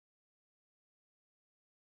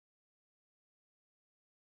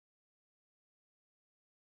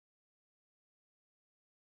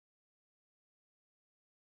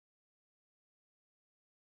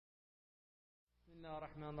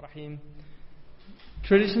Bismillahirrahmanirrahim.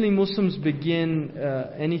 Traditionally, Muslims begin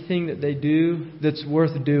anything that they do that's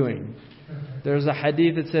worth doing. There's a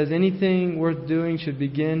hadith that says anything worth doing should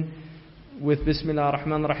begin with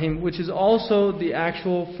Bismillahirrahmanirrahim, which is also the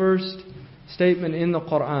actual first statement in the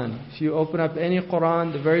Qur'an. If you open up any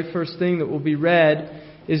Qur'an, the very first thing that will be read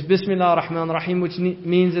is Bismillahirrahmanirrahim, which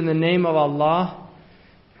means in the name of Allah,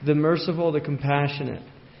 the merciful, the compassionate.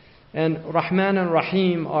 And Rahman and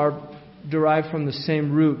Rahim are derived from the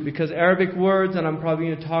same root, because Arabic words, and I'm probably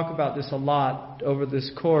going to talk about this a lot over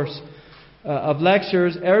this course of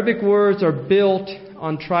lectures, Arabic words are built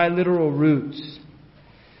on triliteral roots.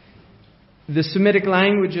 The Semitic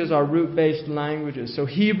languages are root-based languages. So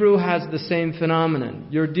Hebrew has the same phenomenon.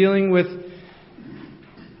 You're dealing with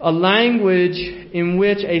a language in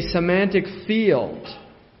which a semantic field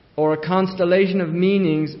or a constellation of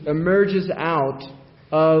meanings emerges out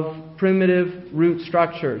of primitive root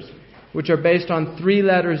structures, which are based on 3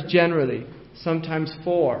 letters generally, sometimes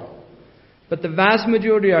 4. But the vast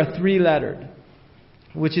majority are 3-lettered,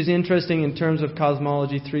 which is interesting in terms of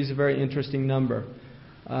cosmology. 3 is a very interesting number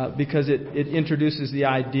because it introduces the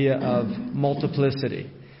idea of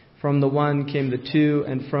multiplicity. From the 1 came the 2,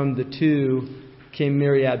 and from the 2 came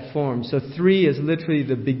myriad forms. So 3 is literally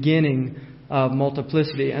the beginning of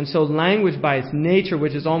multiplicity. And so language by its nature,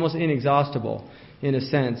 which is almost inexhaustible, in a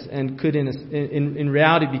sense, and could in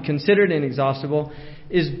reality be considered inexhaustible,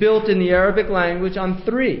 is built in the Arabic language on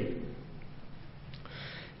 3.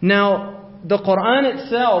 Now, the Qur'an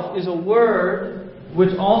itself is a word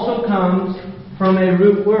which also comes from a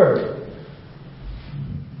root word.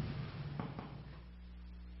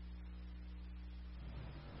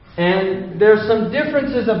 And there's some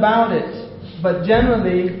differences about it, but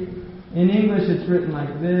generally, in English it's written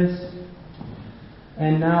like this,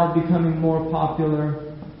 and now becoming more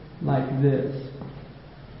popular like this.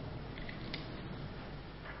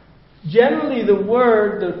 Generally,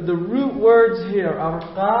 the root words here are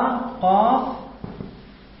Qa, Qaf,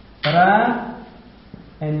 Ra,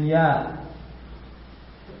 and Ya.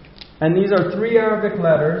 And these are 3 Arabic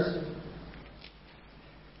letters.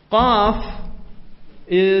 Qaf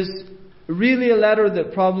is really a letter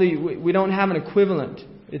that probably we don't have an equivalent.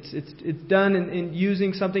 It's done in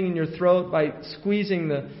using something in your throat by squeezing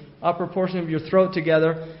the upper portion of your throat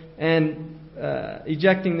together and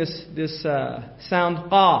ejecting this sound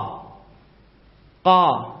qa.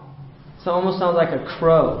 Qa. So it almost sounds like a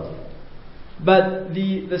crow. But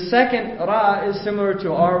the second ra is similar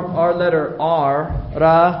to our letter R,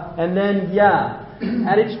 ra, and then ya.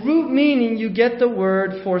 At its root meaning, you get the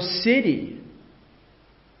word for city,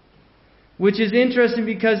 which is interesting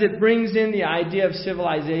because it brings in the idea of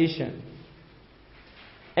civilization.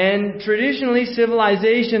 And traditionally,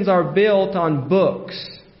 civilizations are built on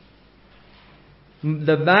books.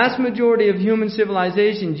 The vast majority of human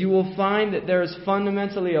civilizations, you will find that there is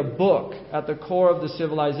fundamentally a book at the core of the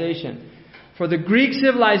civilization. For the Greek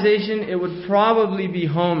civilization, it would probably be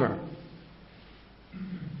Homer.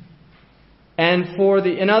 And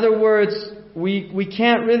in other words, we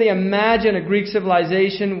can't really imagine a Greek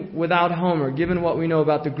civilization without Homer, given what we know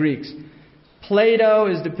about the Greeks. Plato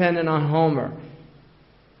is dependent on Homer.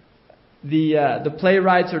 The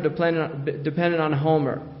playwrights are dependent on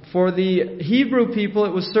Homer. For the Hebrew people,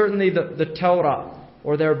 it was certainly the Torah,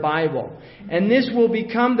 or their Bible. And this will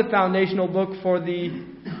become the foundational book for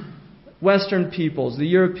the Western peoples, the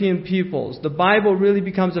European peoples. The Bible really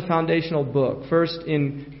becomes a foundational book, first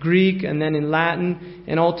in Greek and then in Latin,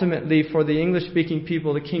 and ultimately for the English-speaking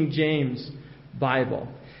people, the King James Bible.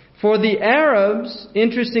 For the Arabs,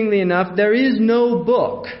 interestingly enough, there is no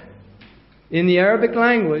book in the Arabic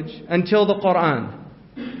language until the Qur'an.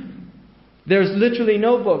 There's literally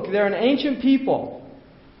no book. They're an ancient people,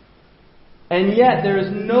 and yet there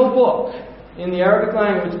is no book in the Arabic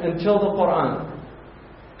language until the Qur'an.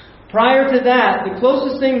 Prior to that, the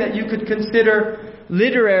closest thing that you could consider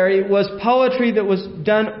literary was poetry that was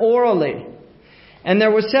done orally. And there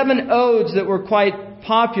were 7 odes that were quite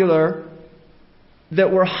popular that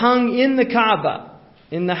were hung in the Kaaba,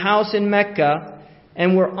 in the house in Mecca,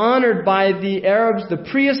 and were honored by the Arabs, the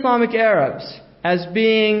pre-Islamic Arabs, as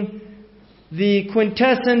being the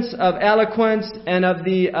quintessence of eloquence and of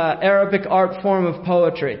the Arabic art form of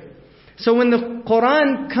poetry. So when the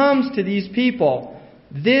Qur'an comes to these people,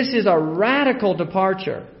 this is a radical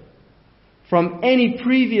departure from any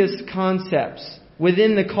previous concepts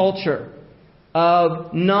within the culture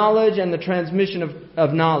of knowledge and the transmission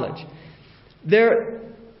of knowledge.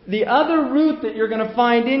 The other root that you're going to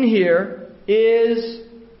find in here is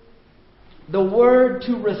the word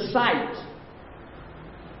to recite.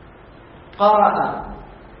 Qara'a.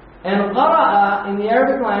 And qara'a in the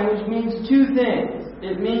Arabic language means two things.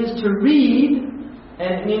 It means to read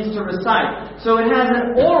and it means to recite. So it has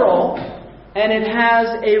an oral and it has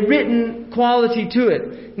a written quality to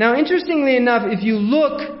it. Now, interestingly enough, if you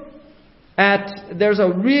look at, there's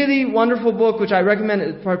a really wonderful book which I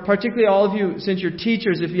recommend, particularly all of you, since you're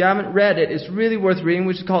teachers, if you haven't read it, it's really worth reading,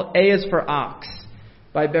 which is called A is for Ox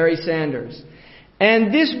by Barry Sanders.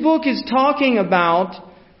 And this book is talking about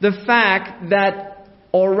the fact that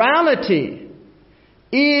orality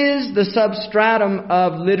is the substratum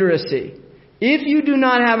of literacy. If you do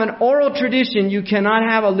not have an oral tradition, you cannot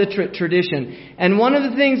have a literate tradition. And one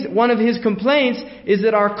of his complaints is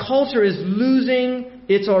that our culture is losing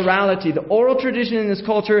its orality. The oral tradition in this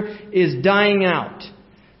culture is dying out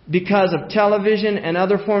because of television and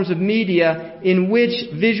other forms of media in which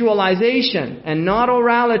visualization and not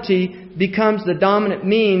orality becomes the dominant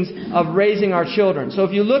means of raising our children. So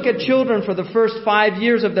if you look at children for the first 5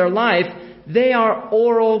 years of their life, they are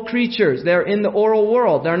oral creatures. They're in the oral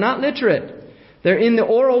world. They're not literate. They're in the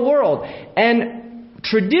oral world. And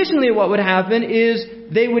traditionally what would happen is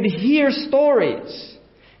they would hear stories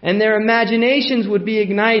and their imaginations would be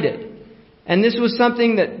ignited. And this was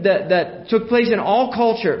something that took place in all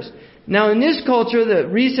cultures. Now in this culture, the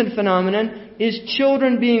recent phenomenon is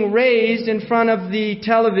children being raised in front of the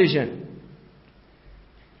television.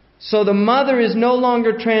 So the mother is no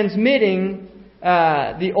longer transmitting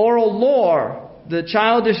the oral lore, the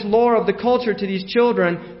childish lore of the culture to these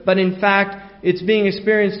children, but in fact it's being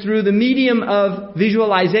experienced through the medium of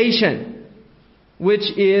visualization,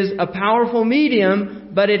 which is a powerful medium,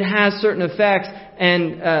 but it has certain effects.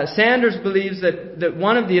 And Sanders believes that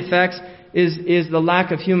one of the effects is the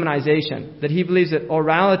lack of humanization. That he believes that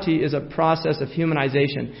orality is a process of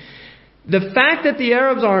humanization. The fact that the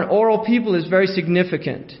Arabs are an oral people is very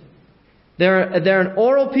significant. They're an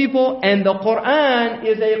oral people, and the Qur'an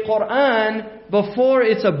is a Qur'an before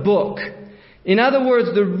it's a book. In other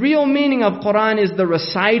words, the real meaning of Qur'an is the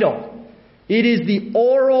recital. It is the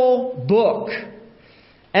oral book.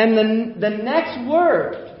 And the next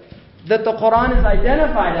word that the Qur'an is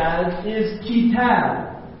identified as is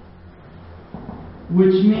kitab,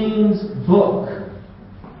 which means book.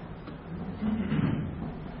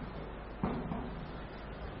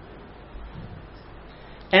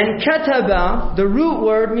 And kataba, the root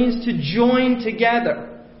word, means to join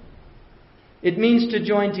together. It means to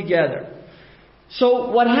join together.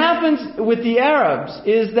 So what happens with the Arabs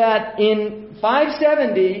is that in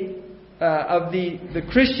 570 of the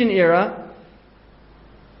Christian era,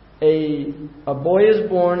 a boy is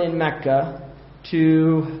born in Mecca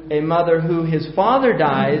to a mother who his father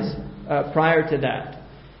dies prior to that,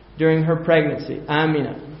 during her pregnancy,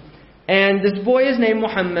 Amina. And this boy is named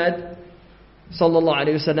Muhammad, sallallahu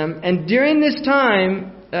alaihi wasallam. And during this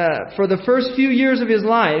time, for the first few years of his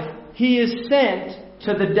life, he is sent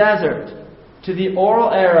to the desert, to the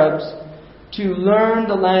oral Arabs, to learn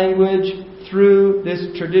the language through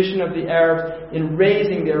this tradition of the Arabs in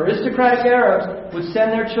raising. The aristocratic Arabs would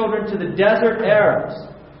send their children to the desert Arabs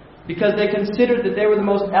because they considered that they were the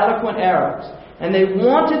most eloquent Arabs. And they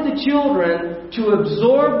wanted the children to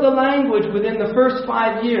absorb the language within the first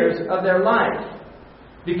 5 years of their life,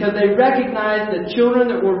 because they recognized that children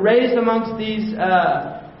that were raised amongst these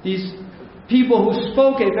people who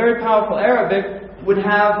spoke a very powerful Arabic would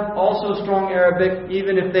have also strong Arabic,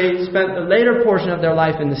 even if they spent the later portion of their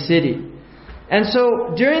life in the city. And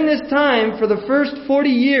so during this time, for the first 40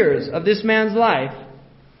 years of this man's life,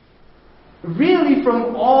 really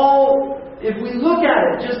from all, if we look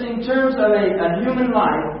at it just in terms of a human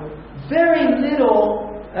life, very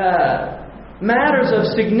little matters of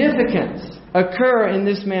significance occur in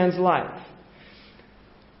this man's life.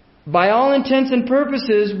 By all intents and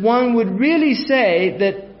purposes, one would really say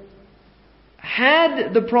that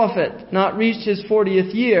had the Prophet not reached his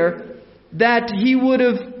 40th year, that he would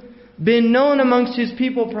have been known amongst his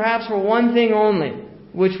people perhaps for one thing only,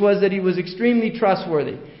 which was that he was extremely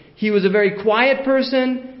trustworthy. He was a very quiet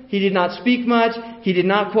person. He did not speak much. He did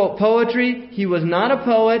not quote poetry. He was not a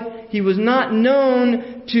poet. He was not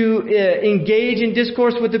known to engage in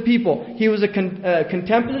discourse with the people. He was a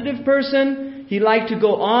contemplative person. He liked to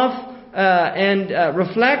go off and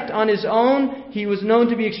reflect on his own. He was known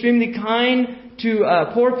to be extremely kind to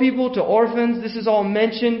poor people, to orphans. This is all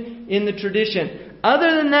mentioned in the tradition.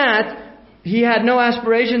 Other than that, he had no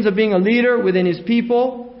aspirations of being a leader within his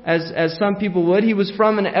people, as some people would. He was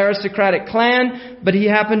from an aristocratic clan, but he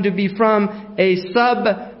happened to be from a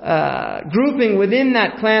grouping within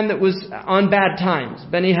that clan that was on bad times,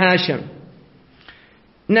 Bani Hashim.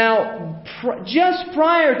 Now, just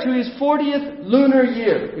prior to his 40th lunar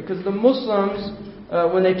year, because the Muslims,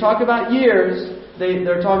 when they talk about years,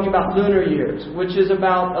 they're talking about lunar years, which is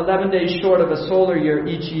about 11 days short of a solar year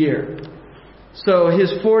each year. So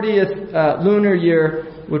his 40th lunar year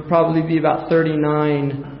would probably be about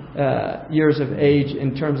 39 years of age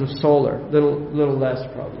in terms of solar, little less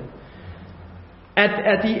probably.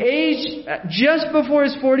 At the age, just before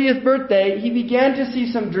his 40th birthday, he began to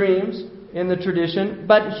see some dreams in the tradition,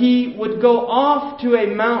 but he would go off to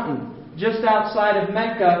a mountain just outside of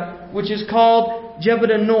Mecca, which is called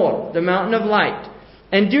Jabal an-Nur, the mountain of light.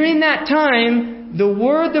 And during that time, the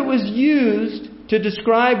word that was used to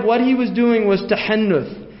describe what he was doing was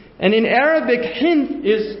tahannuth. And in Arabic, hinth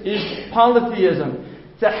is polytheism.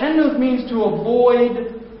 Tahannuth means to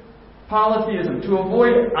avoid polytheism, to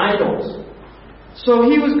avoid idols. So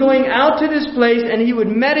he was going out to this place and he would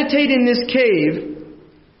meditate in this cave.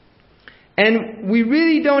 And we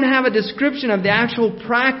really don't have a description of the actual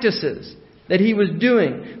practices that he was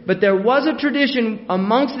doing. But there was a tradition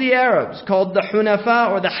amongst the Arabs called the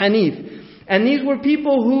Hunafa or the Hanif. And these were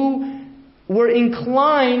people who were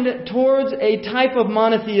inclined towards a type of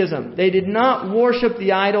monotheism. They did not worship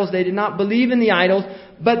the idols. They did not believe in the idols.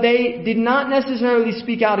 But they did not necessarily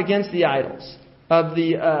speak out against the idols of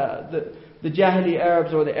the Jahili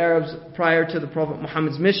Arabs or the Arabs prior to the Prophet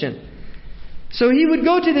Muhammad's mission. So he would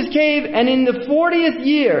go to this cave, and in the 40th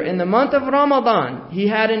year, in the month of Ramadan, he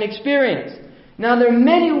had an experience. Now there are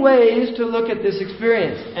many ways to look at this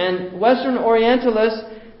experience, and Western Orientalists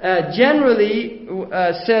generally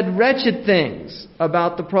said wretched things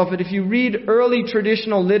about the Prophet. If you read early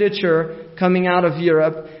traditional literature coming out of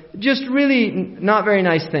Europe, just really not very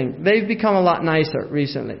nice thing. They've become a lot nicer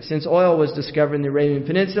recently. Since oil was discovered in the Arabian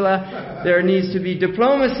Peninsula, there needs to be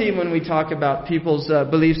diplomacy when we talk about people's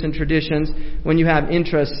beliefs and traditions, when you have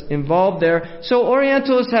interests involved there. So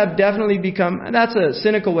Orientalists have definitely become, that's a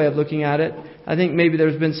cynical way of looking at it. I think maybe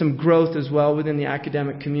there's been some growth as well within the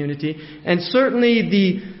academic community. And certainly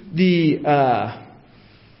the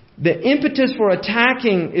impetus for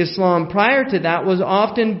attacking Islam prior to that was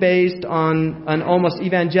often based on an almost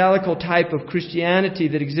evangelical type of Christianity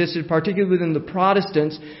that existed, particularly within the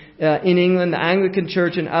Protestants in England, the Anglican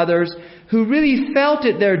Church and others, who really felt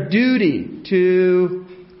it their duty to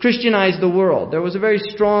Christianize the world. There was a very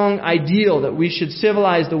strong ideal that we should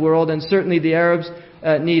civilize the world, and certainly the Arabs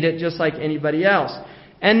need it just like anybody else.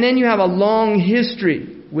 And then you have a long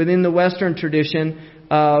history within the Western tradition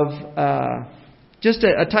of just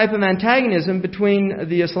a type of antagonism between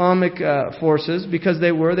the Islamic forces, because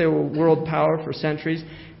they were world power for centuries,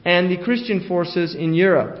 and the Christian forces in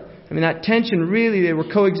Europe. I mean, that tension really, they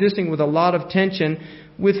were coexisting with a lot of tension,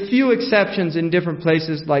 with few exceptions in different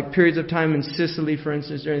places, like periods of time in Sicily, for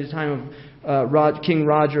instance, during the time of King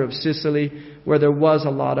Roger of Sicily, where there was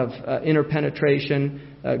a lot of interpenetration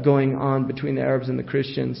going on between the Arabs and the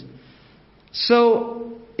Christians.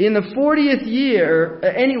 So, in the 40th year,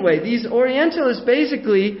 anyway, these Orientalists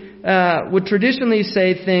basically would traditionally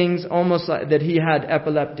say things almost like that he had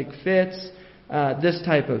epileptic fits, this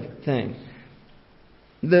type of thing.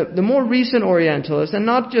 The more recent Orientalists, and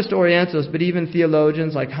not just Orientalists, but even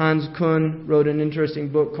theologians like Hans Kuhn wrote an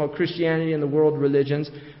interesting book called Christianity and the World Religions.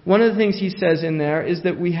 One of the things he says in there is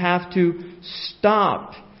that we have to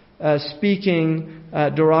stop speaking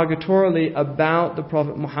derogatorily about the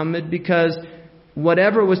Prophet Muhammad, because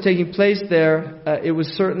whatever was taking place there, it was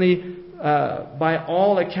certainly, by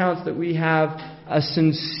all accounts that we have, a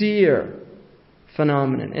sincere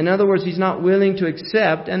phenomenon. In other words, he's not willing to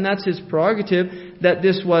accept, and that's his prerogative, that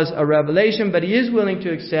this was a revelation, but he is willing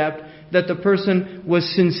to accept that the person was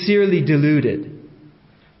sincerely deluded,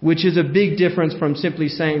 which is a big difference from simply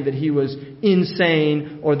saying that he was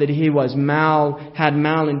insane or that he was had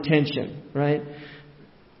malintention, right?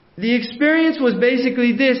 The experience was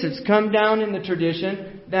basically this. It's come down in the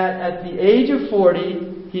tradition that at the age of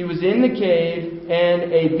 40, he was in the cave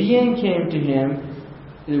and a being came to him.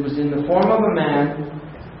 It was in the form of a man.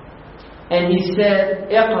 And he said,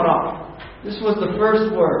 Iqra. This was the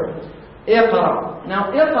first word. Iqra.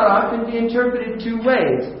 Now, Iqra can be interpreted two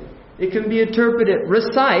ways. It can be interpreted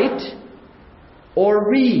recite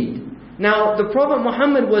or read. Now, the Prophet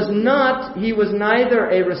Muhammad was neither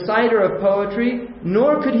a reciter of poetry,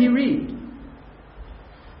 nor could he read.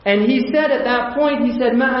 And he said at that point, he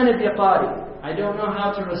said, مَا أَنَا بِقَارِئ. I don't know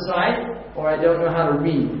how to recite, or I don't know how to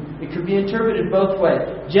read. It could be interpreted both ways.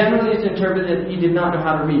 Generally, it's interpreted that he did not know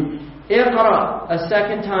how to read. Iqra, a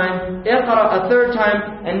second time. Iqra, a third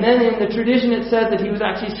time. And then in the tradition it says that he was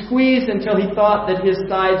actually squeezed until he thought that his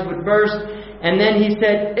sides would burst. And then he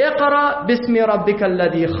said, Iqra bismi rabbika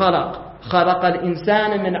alladhi khalaq. خلق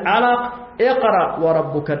الإنسان من علق اقرأ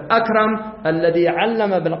وربك الأكرم الذي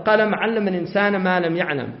علم بالقلم علم الإنسان ما لم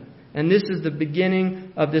يعلم. And this is the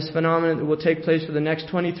beginning of this phenomenon that will take place for the next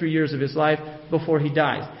 23 years of his life before he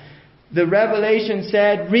dies. The revelation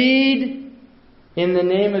said, read in the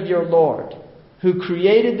name of your Lord, who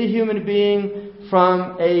created the human being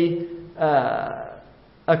from a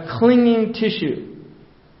clinging tissue.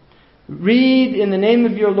 Read in the name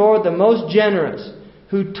of your Lord, the most generous,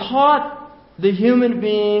 who taught the human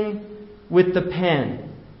being with the pen,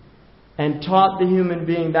 and taught the human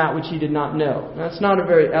being that which he did not know. That's not a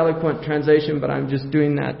very eloquent translation, but I'm just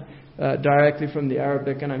doing that directly from the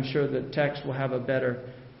Arabic, and I'm sure the text will have a better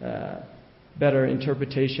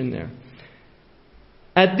interpretation there.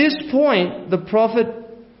 At this point, the Prophet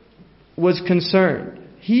was concerned.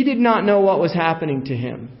 He did not know what was happening to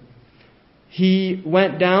him. He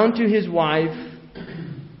went down to his wife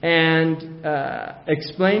and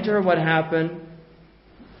explained to her what happened.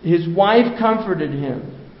 His wife comforted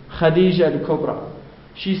him, Khadija al-Kubra.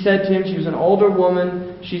 She said to him, she was an older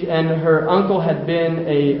woman, and her uncle had been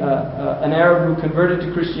an Arab who converted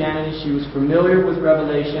to Christianity. She was familiar with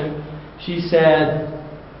Revelation. She said,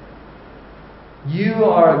 you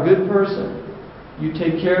are a good person. You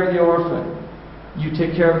take care of the orphan. You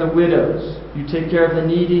take care of the widows. You take care of the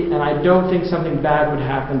needy. And I don't think something bad would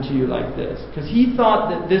happen to you like this. Because he thought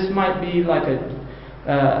that this might be like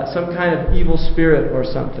some kind of evil spirit or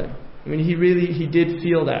something. I mean, he did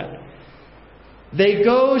feel that. They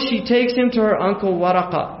go, she takes him to her uncle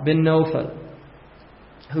Waraqa bin Nawfal,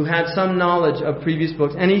 who had some knowledge of previous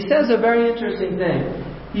books. And he says a very interesting thing.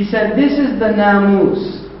 He said, this is the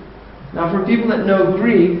namus. Now for people that know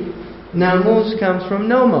Greek, namus comes from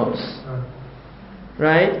nomos.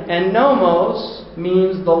 Right? And nomos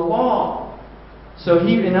means the law. So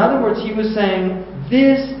in other words, he was saying,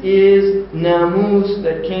 this is namus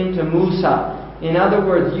that came to Musa. In other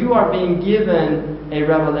words, you are being given a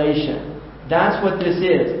revelation. That's what this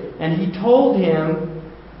is. And he told him,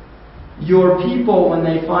 your people, when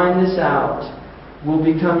they find this out, will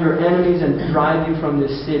become your enemies and drive you from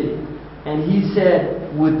this city. And he said,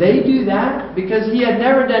 would they do that? Because he had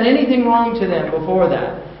never done anything wrong to them before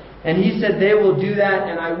that. And he said, they will do that,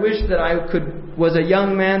 and I wish that I was a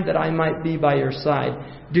young man, that I might be by your side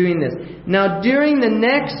doing this. Now, during the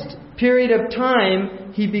next period of time,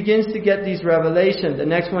 he begins to get these revelations. The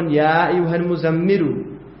next one, Ya ayyuhal muzammiru.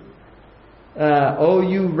 Oh,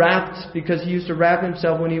 you wrapped, because he used to wrap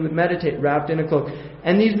himself when he would meditate, wrapped in a cloak.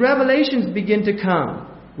 And these revelations begin to come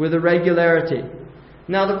with a regularity.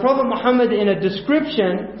 Now, the Prophet Muhammad, in a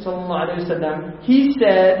description, sallallahu alaihi wasallam, he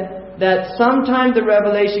said that sometime the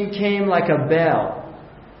revelation came like a bell,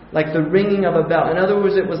 like the ringing of a bell. In other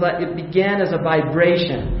words, it began as a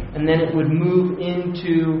vibration, and then it would move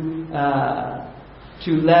into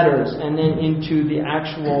letters, and then into the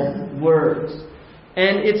actual words.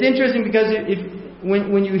 And it's interesting because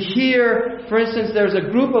when you hear, for instance, there's a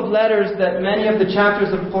group of letters that many of the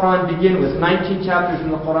chapters of the Qur'an begin with. 19 chapters in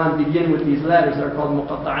the Qur'an begin with these letters. They're called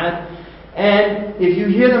muqatta'at. And if you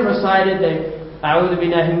hear them recited, they أعوذ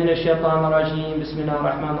بالله من الشيطان الرجيم بسم الله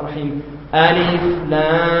الرحمن الرحيم ألف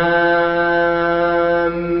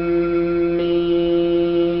لام ميم.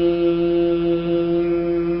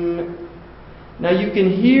 Now you can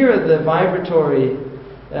hear the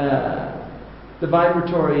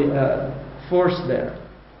vibratory force there.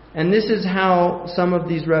 And this is how some of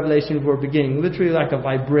these revelations were beginning, literally like a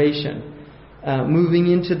vibration, moving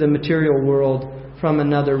into the material world from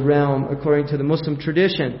another realm, according to the Muslim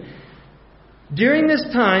tradition. During this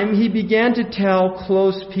time, he began to tell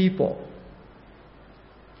close people.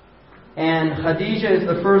 And Khadija is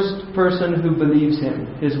the first person who believes him,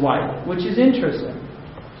 his wife, which is interesting.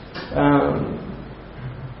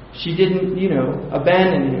 She didn't,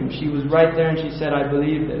 abandon him. She was right there and she said, I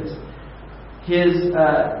believe this. His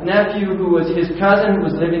nephew, who was his cousin, who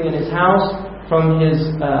was living in his house from his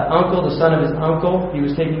uncle, the son of his uncle, he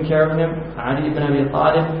was taking care of him, Ali ibn Abi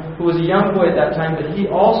Talib, who was a young boy at that time, but he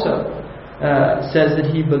also says that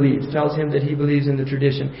he believes, tells him that he believes in the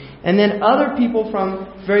tradition. And then other people from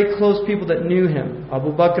very close people that knew him. Abu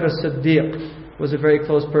Bakr as-Siddiq was a very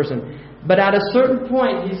close person. But at a certain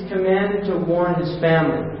point, he's commanded to warn his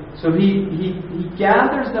family. So he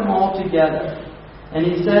gathers them all together. And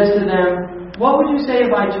he says to them, what would you say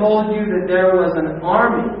if I told you that there was an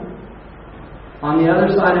army on the other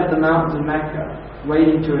side of the mountains of Mecca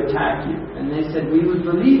waiting to attack you? And they said, we would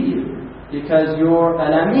believe you, because you're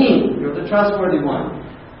al-Amin, you're the trustworthy one.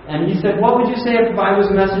 And he said, what would you say if I was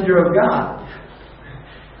a messenger of God?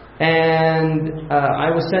 And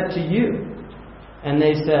I was sent to you. And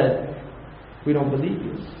they said, we don't believe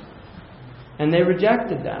you. And they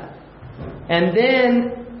rejected that. And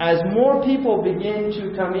then, as more people begin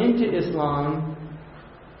to come into Islam,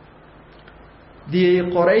 the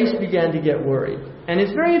Quraysh began to get worried. And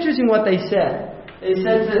it's very interesting what they said. They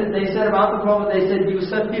said about the Prophet, they said,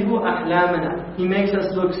 "Yusaffihu ahlamana." He makes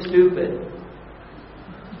us look stupid.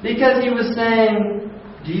 Because he was saying,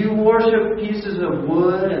 do you worship pieces of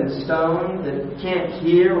wood and stone that can't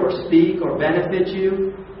hear or speak or benefit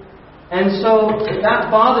you? And so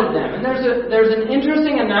that bothered them. And there's an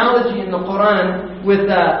interesting analogy in the Quran with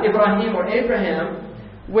Ibrahim or Abraham,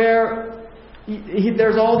 where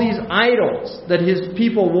there's all these idols that his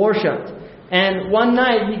people worshipped. And one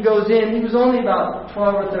night he goes in, he was only about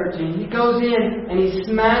 12 or 13, he goes in and he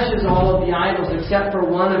smashes all of the idols except for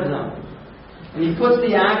one of them. And he puts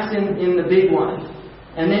the axe in the big one.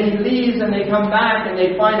 And then he leaves and they come back and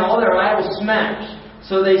they find all their idols smashed.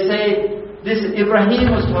 So they say,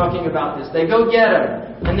 Ibrahim was talking about this. They go get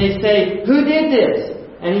him. And they say, who did this?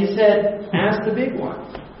 And he said, ask the big one.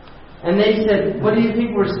 And they said, what do you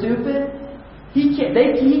think, we're stupid? He can't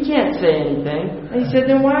say anything. And he said,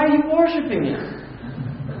 then why are you worshiping him?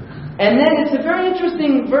 And then it's a very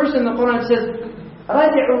interesting verse in the Quran. It says,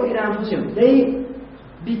 they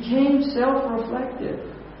became self-reflective.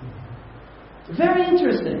 Very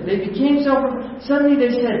interesting. They became self-reflective. Suddenly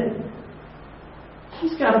they said,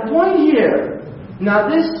 he's got a point here. Now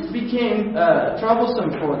this became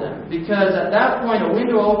troublesome for them. Because at that point a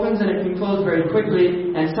window opens and it can close very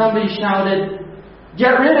quickly. And somebody shouted,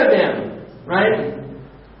 get rid of him. Right?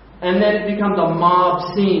 And then it becomes a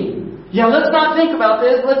mob scene. Yeah, let's not think about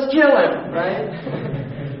this. Let's kill him. Right?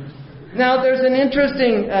 Now, there's an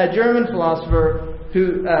interesting German philosopher,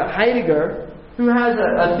 Heidegger, who has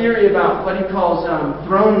a theory about what he calls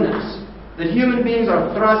thrownness. That human beings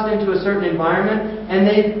are thrust into a certain environment, and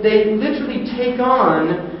they literally take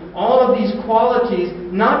on all of these qualities,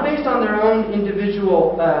 not based on their own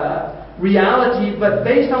individual reality, but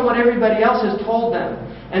based on what everybody else has told them.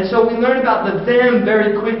 And so we learn about the them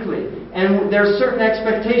very quickly. And there are certain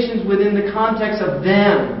expectations within the context of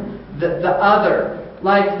them, the other.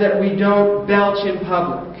 Like that we don't belch in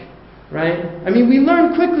public. Right? I mean, we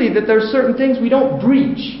learn quickly that there are certain things we don't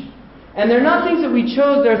breach. And they're not things that we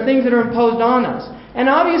chose, they're things that are imposed on us. And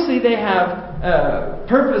obviously they have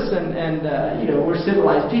purpose and we're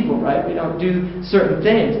civilized people, right? We don't do certain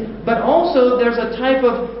things. But also there's a type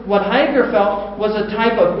of, what Heidegger felt was a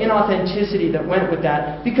type of inauthenticity that went with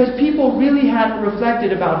that. Because people really hadn't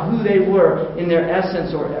reflected about who they were in their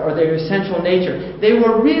essence or their essential nature. They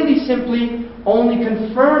were really simply only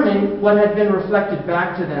confirming what had been reflected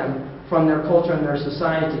back to them from their culture and their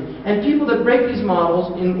society. And people that break these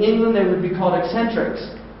models, in England they would be called eccentrics.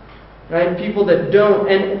 Right? People that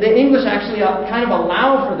don't, and the English actually kind of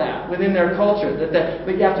allow for that within their culture.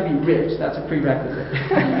 But you have to be rich. That's a prerequisite.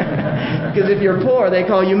 Because if you're poor, they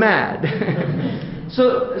call you mad.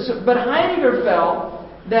 But Heidegger felt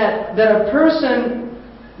that a person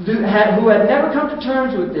who had never come to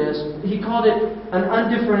terms with this, he called it an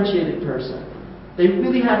undifferentiated person. They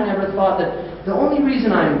really had never thought that the only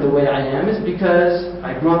reason I'm the way I am is because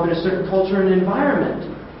I grew up in a certain culture and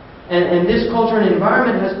environment. And this culture and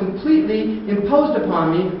environment has completely imposed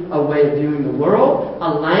upon me a way of viewing the world, a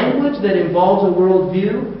language that involves a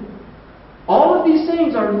worldview. All of these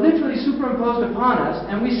things are literally superimposed upon us,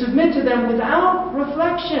 and we submit to them without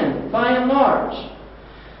reflection, by and large.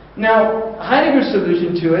 Now, Heidegger's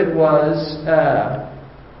solution to it was,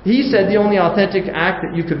 he said the only authentic act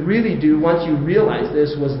that you could really do once you realized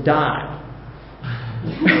this was die.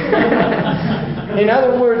 In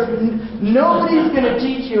other words, nobody's going to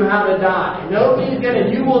teach you how to die.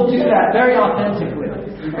 You will do that very authentically.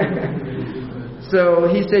 So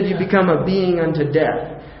he said you become a being unto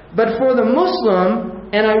death. But for the Muslim,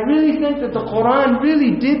 and I really think that the Quran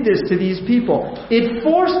really did this to these people, it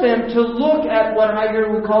forced them to look at what Heidegger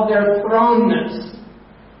would call their thrownness.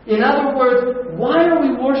 In other words, why are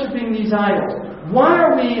we worshiping these idols? Why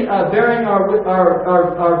are we burying our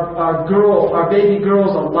baby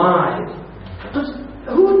girls alive?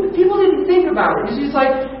 People didn't think about it. It's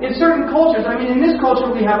like in certain cultures, I mean, in this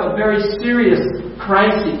culture we have a very serious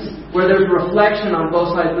crisis where there's reflection on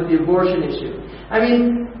both sides with the abortion issue. I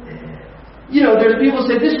mean, there's people who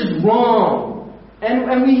say this is wrong.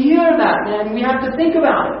 And we hear that and we have to think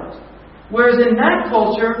about it. Whereas in that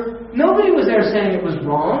culture, nobody was there saying it was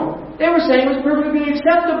wrong. They were saying it was perfectly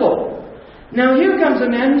acceptable. Now here comes a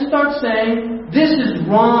man who starts saying, this is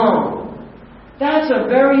wrong. That's a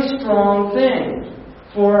very strong thing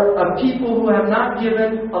for a people who have not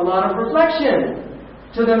given a lot of reflection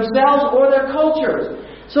to themselves or their cultures.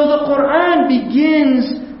 So the Qur'an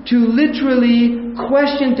begins to literally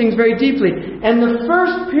question things very deeply. And the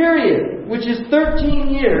first period, which is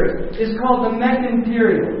 13 years, is called the Meccan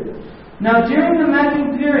period. Now during the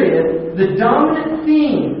Meccan period, the dominant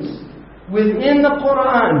themes within the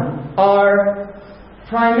Qur'an are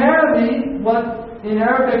primarily what in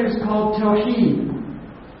Arabic is called Tawheed.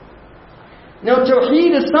 Now,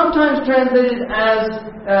 Tawheed is sometimes translated as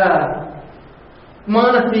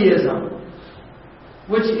monotheism,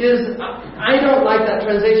 which is, I don't like that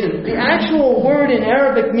translation. The actual word in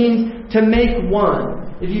Arabic means to make one.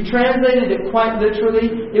 If you translated it quite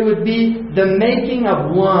literally, it would be the making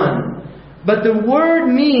of one. But the word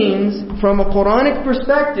means, from a Quranic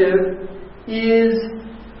perspective, is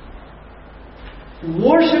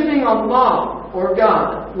worshipping Allah or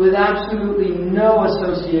God with absolutely no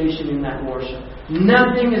association in that worship.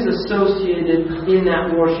 Nothing is associated in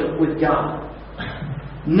that worship with God.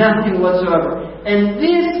 Nothing whatsoever. And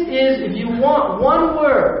this is, if you want one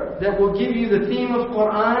word that will give you the theme of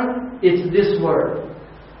Qur'an, it's this word.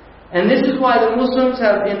 And this is why the Muslims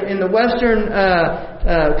have, in the Western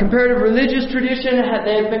comparative religious tradition,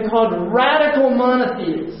 they have been called radical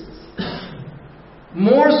monotheists.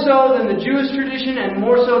 More so than the Jewish tradition and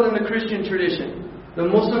more so than the Christian tradition. The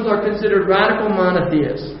Muslims are considered radical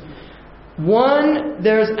monotheists. One,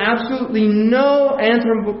 there is absolutely no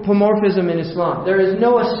anthropomorphism in Islam. There is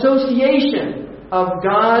no association of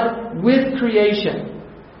God with creation.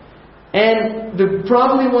 And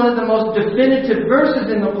probably one of the most definitive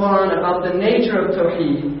verses in the Quran about the nature of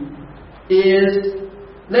Tawheed is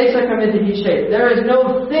لَيْسَ كَمِثْلِهِ شَيْءٌ. There is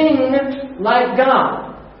no thing like God.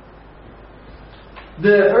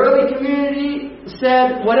 The early community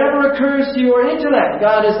said, whatever occurs to your intellect,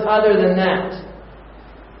 God is other than that.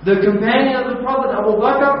 The companion of the Prophet, Abu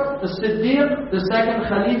Bakr, the Siddiq, the second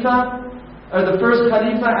Khalifa, or the first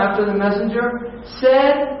Khalifa after the Messenger,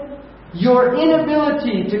 said, your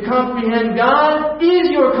inability to comprehend God is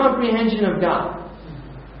your comprehension of God.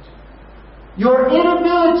 Your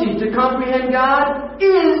inability to comprehend God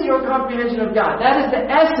is your comprehension of God. That is the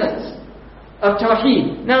essence of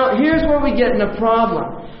Tawheed. Now, here's where we get in a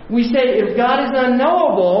problem. We say, if God is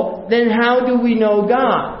unknowable, then how do we know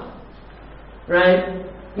God? Right?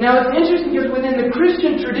 Now, it's interesting because within the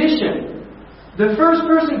Christian tradition, the first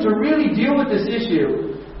person to really deal with this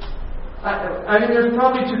issue, I mean, there's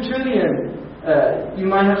probably Tertullian, you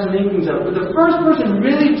might have some inklings of, but the first person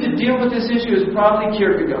really to deal with this issue is probably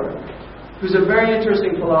Kierkegaard, who's a very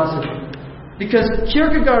interesting philosopher. Because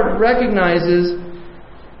Kierkegaard recognizes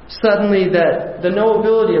suddenly that the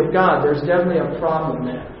knowability of God, there's definitely a problem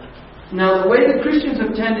there. Now, the way the Christians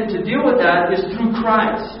have tended to deal with that is through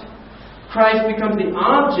Christ. Christ becomes the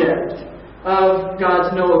object of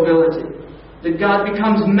God's knowability. That God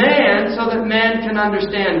becomes man so that man can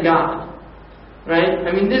understand God. Right?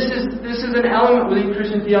 I mean, this is an element within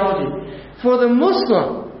Christian theology. For the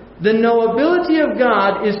Muslim, the knowability of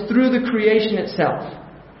God is through the creation itself.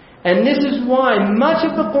 And this is why much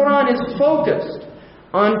of the Quran is focused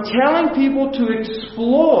on telling people to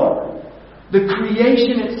explore the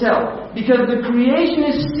creation itself. Because the creation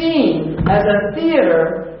is seen as a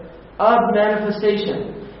theater of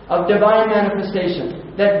manifestation, of divine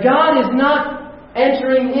manifestation. That God is not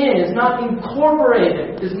entering in, is not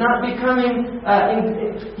incorporated, is not becoming,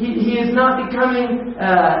 He is not becoming,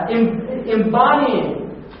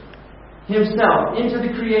 embodying Himself into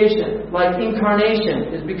the creation, like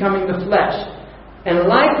incarnation is becoming the flesh. And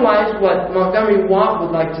likewise, what Montgomery Watt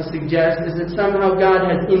would like to suggest is that somehow God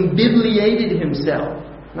has imbibliated Himself.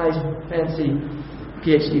 Nice, fancy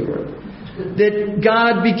PhD word. That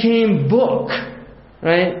God became book,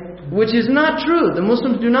 right? Which is not true. The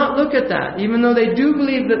Muslims do not look at that, even though they do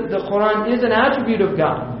believe that the Quran is an attribute of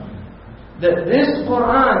God. That this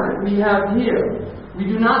Quran that we have here, we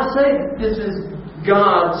do not say that this is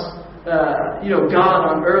God's, God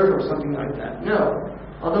on earth or something like that. No.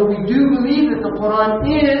 Although we do believe that the Quran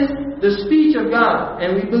is the speech of God,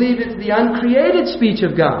 and we believe it's the uncreated speech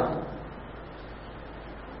of God.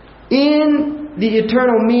 In the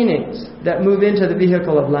eternal meanings that move into the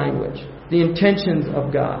vehicle of language, the intentions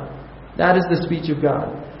of God. That is the speech of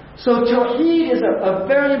God. So Tawheed is a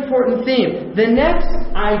very important theme. The next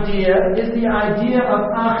idea is the idea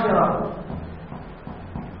of Akhirah.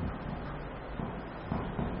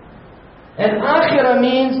 And Akhirah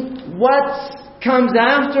means what comes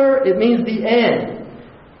after, it means the end.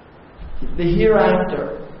 The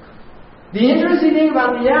hereafter. The interesting thing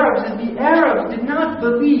about the Arabs is the Arabs did not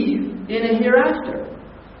believe in a hereafter.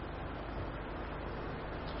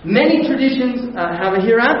 Many traditions have a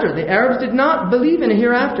hereafter. The Arabs did not believe in a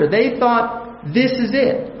hereafter. They thought, this is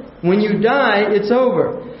it. When you die, it's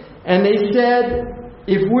over. And they said,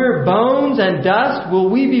 if we're bones and dust, will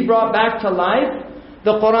we be brought back to life?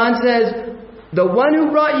 The Quran says, the one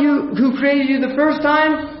who created you the first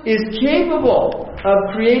time is capable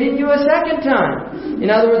of creating you a second time. In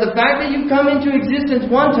other words, the fact that you've come into existence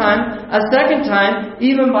one time, a second time,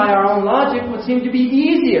 even by our own logic, would seem to be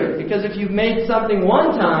easier. Because if you've made something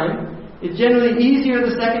one time, it's generally easier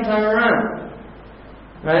the second time around.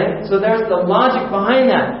 Right? So there's the logic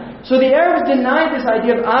behind that. So the Arabs denied this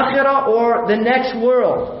idea of akhirah or the next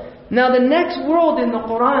world. Now the next world in the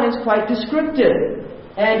Qur'an is quite descriptive.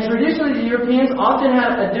 And traditionally the Europeans often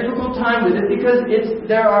have a difficult time with it because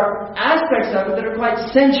there are aspects of it that are quite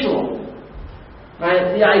sensual.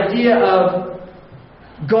 Right? The idea of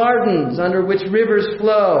gardens under which rivers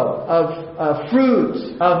flow, of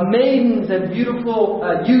fruits, of maidens and beautiful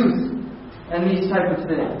youth, and these type of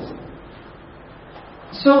things.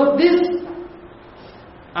 So this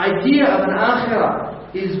idea of an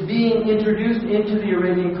akhirah is being introduced into the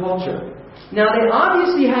Arabian culture. Now they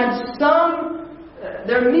obviously had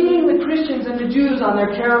they're meeting the Christians and the Jews on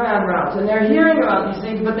their caravan routes, and they're hearing about these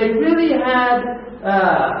things, but they really had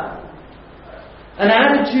an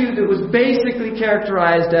attitude that was basically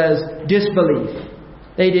characterized as disbelief.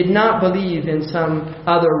 They did not believe in some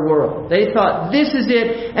other world. They thought, this is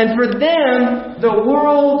it. And for them, the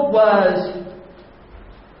world was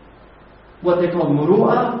what they called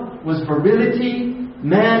muru'ah, was virility,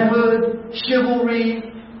 manhood, chivalry,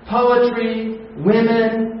 poetry,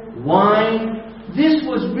 women, wine. This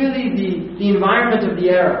was really the environment of the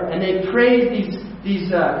era. And they praised these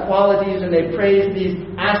qualities and they praised these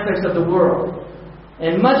aspects of the world.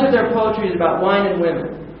 And much of their poetry is about wine and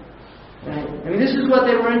women. Right? I mean, this is what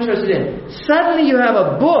they were interested in. Suddenly you have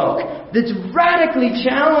a book that's radically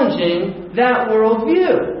challenging that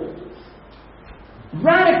worldview.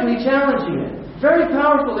 Radically challenging it. Very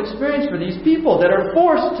powerful experience for these people that are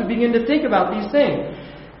forced to begin to think about these things.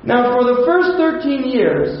 Now, for the first 13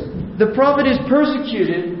 years, the Prophet is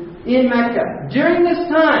persecuted in Mecca. During this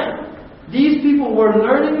time, these people were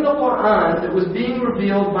learning the Qur'an that was being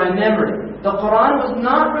revealed by memory. The Qur'an was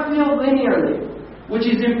not revealed linearly, which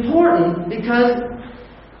is important because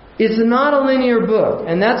it's not a linear book.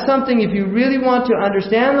 And that's something, if you really want to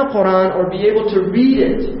understand the Qur'an or be able to read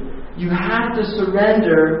it, you have to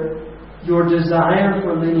surrender your desire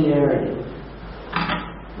for linearity.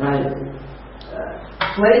 Right?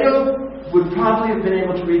 Plato would probably have been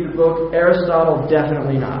able to read the book. Aristotle,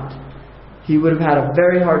 definitely not. He would have had a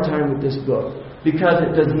very hard time with this book because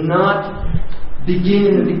it does not begin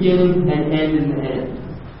in the beginning and end in the end.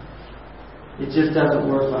 It just doesn't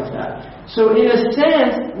work like that. So in a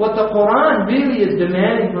sense, what the Qur'an really is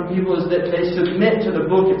demanding from people is that they submit to the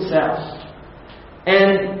book itself.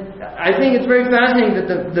 And I think it's very fascinating that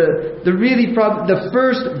the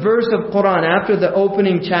first verse of Qur'an after the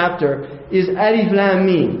opening chapter is Alif Lam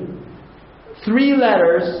Mim. 3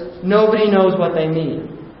 letters, nobody knows what they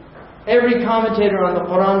mean. Every commentator on the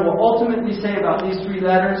Qur'an will ultimately say about these 3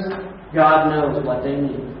 letters, God knows what they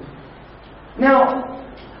mean. Now,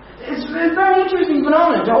 it's a very interesting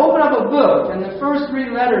phenomenon to open up a book and the first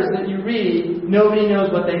 3 letters that you read, nobody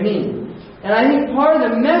knows what they mean. And I think part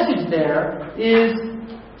of the message there is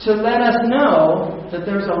to let us know that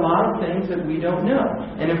there's a lot of things that we don't know.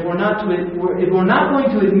 And if we're not going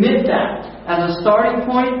to admit that as a starting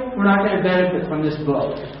point, we're not going to benefit from this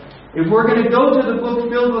book. If we're going to go to the book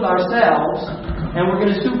filled with ourselves, and we're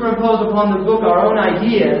going to superimpose upon the book our own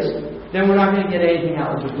ideas, then we're not going to get anything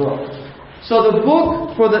out of the book. So the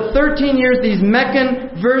book, for the 13 years, these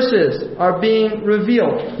Meccan verses are being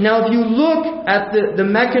revealed. Now if you look at the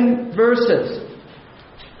Meccan verses,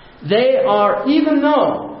 they are, even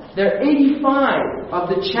though there are 85 of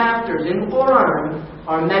the chapters in Quran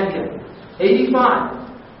are Meccan.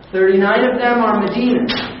 85. 39 of them are Medina.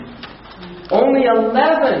 Only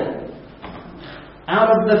 11 out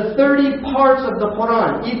of the 30 parts of the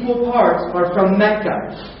Quran, equal parts, are from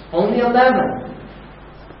Mecca. Only 11.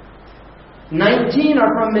 19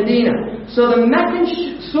 are from Medina. So the Meccan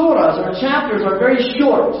surahs or chapters are very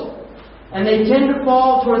short. And they tend to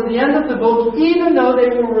fall towards the end of the book, even though they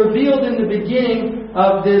were revealed in the beginning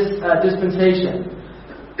of this dispensation.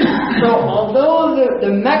 So although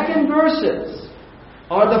the Meccan verses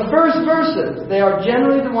are the first verses, they are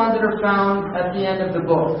generally the ones that are found at the end of the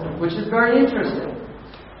book, which is very interesting.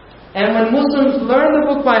 And when Muslims learn the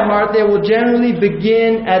book by heart, they will generally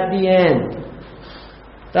begin at the end.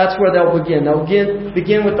 That's where they'll begin. They'll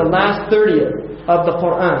begin with the last 30th of the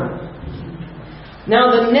Quran. Now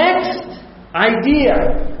the next idea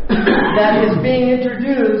that is being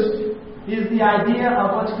introduced is the idea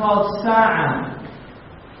of what's called Sa'ah.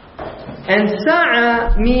 And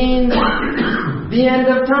Sa'ah means the end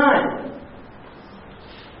of time.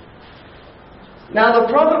 Now the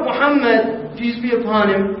Prophet Muhammad, peace be upon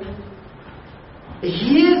him,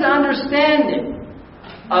 his understanding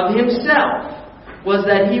of himself was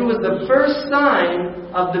that he was the first sign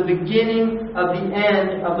of the beginning of the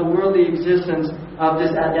end of the worldly existence of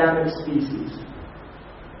this Adamic species.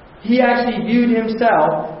 He actually viewed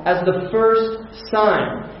himself as the first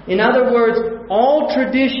sign. In other words, all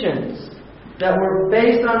traditions that were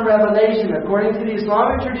based on revelation, according to the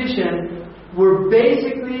Islamic tradition, were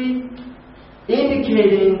basically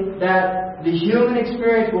indicating that the human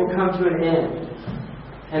experience will come to an end.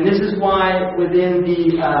 And this is why within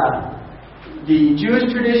the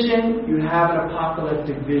Jewish tradition, you have an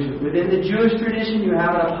apocalyptic vision. Within the Jewish tradition, you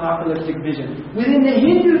have an apocalyptic vision. Within the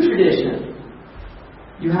Hindu tradition,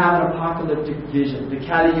 you have an apocalyptic vision, the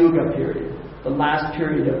Kali Yuga period, the last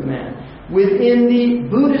period of man. Within the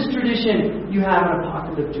Buddhist tradition, you have an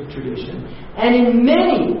apocalyptic tradition. And in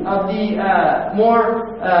many of the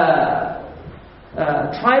more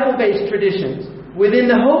tribal-based traditions, within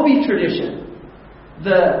the Hopi tradition,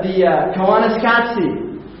 the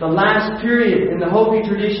Kawanaskatsi, the last period in the Hopi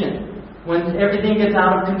tradition, when everything gets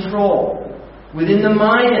out of control. Within the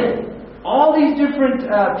Mayan, all these different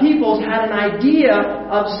peoples had an idea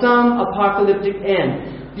of some apocalyptic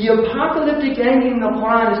end. The apocalyptic ending in the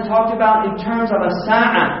Quran is talked about in terms of a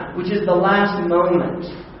sa'ah, which is the last moment.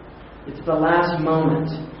 It's the last moment.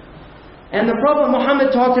 And the Prophet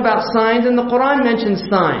Muhammad talked about signs, and the Quran mentions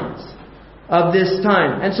signs of this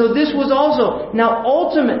time. And so this was also... Now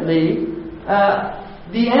ultimately,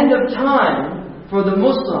 the end of time for the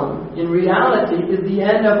Muslim, in reality, is the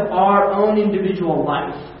end of our own individual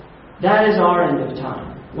life. That is our end of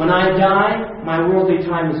time. When I die, my worldly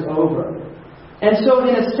time is over. And so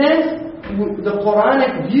in a sense, the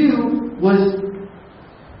Quranic view was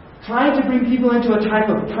trying to bring people into a type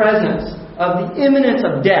of presence of the imminence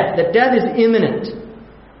of death. That death is imminent.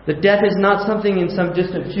 That death is not something in some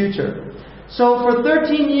distant future. So for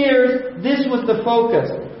 13 years, this was the focus.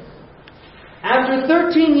 After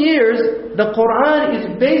 13 years, the Quran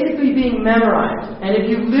is basically being memorized. And if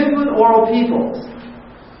you live with oral peoples,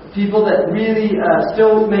 people that really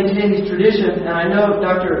still maintain these traditions, and I know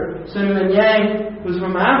Dr. Suleiman Yang, who's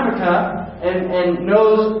from Africa, and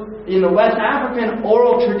knows in the West African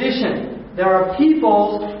oral tradition, there are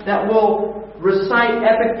peoples that will recite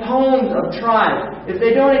epic poems of tribes. If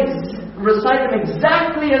they don't recite them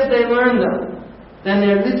exactly as they learn them, then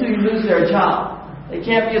they literally lose their job. They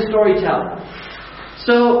can't be a storyteller.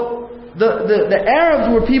 So the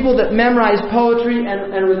Arabs were people that memorized poetry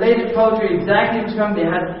and related poetry exactly to them. They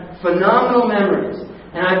had phenomenal memories.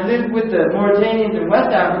 And I've lived with the Mauritanians in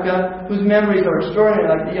West Africa whose memories are extraordinary,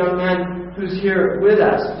 like the young man who's here with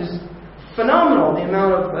us. Just phenomenal, the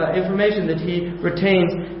amount of information that he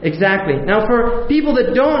retains exactly. Now for people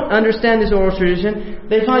that don't understand this oral tradition,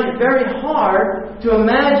 they find it very hard to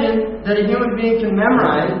imagine that a human being can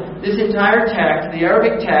memorize this entire text, the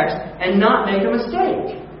Arabic text, and not make a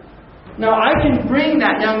mistake. Now I can bring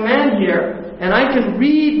that young man here, and I can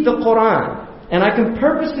read the Quran, and I can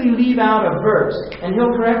purposely leave out a verse, and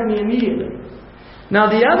he'll correct me immediately. Now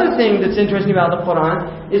the other thing that's interesting about the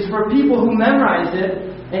Quran is for people who memorize it,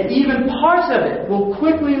 and even parts of it, will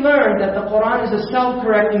quickly learn that the Quran is a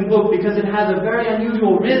self-correcting book because it has a very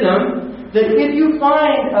unusual rhythm, that if you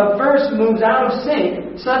find a verse moves out of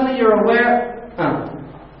sync, suddenly you're aware,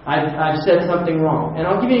 I've said something wrong. And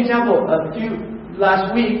I'll give you an example.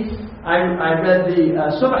 Last week, I read the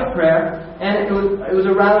Subh prayer, and it was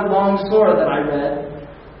a rather long surah that I read.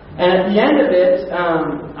 And at the end of it,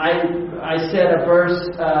 I said a verse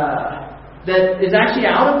that is actually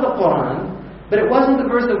out of the Quran, but it wasn't the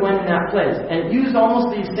verse that went in that place. And it used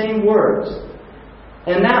almost these same words.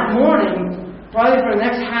 And that morning, probably for the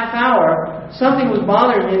next half hour, something was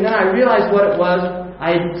bothering me, and then I realized what it was.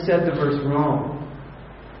 I had said the verse wrong.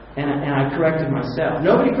 And I corrected myself.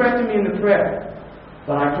 Nobody corrected me in the prayer,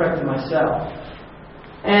 but I corrected myself.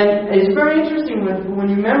 And it's very interesting when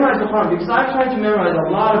you memorize the Quran, because I've tried to memorize a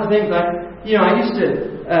lot of things. I used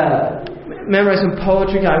to memorize some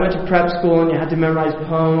poetry. I went to prep school, and you had to memorize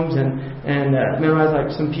poems and memorize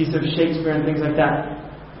like some piece of Shakespeare and things like that.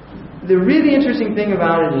 The really interesting thing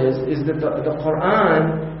about it is that the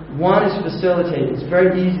Quran, one, is facilitated. It's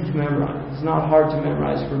very easy to memorize. It's not hard to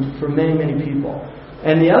memorize for many, many people.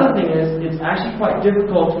 And the other thing is, it's actually quite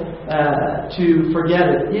difficult to forget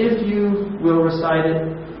it if you will recite it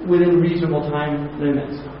within reasonable time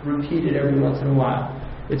limits. Repeat it every once in a while.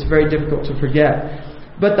 It's very difficult to forget.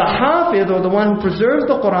 But the Hafiz, or the one who preserves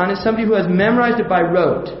the Quran, is somebody who has memorized it by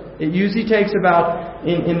rote. It usually takes about,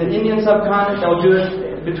 in the Indian subcontinent, they'll do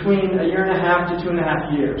it between 1.5 years to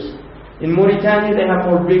 2.5 years. In Mauritania, they have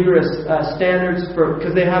more rigorous standards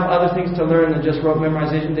because they have other things to learn than just rote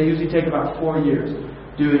memorization. They usually take about 4 years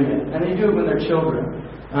doing it. And they do it when they're children.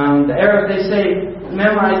 The Arab, they say,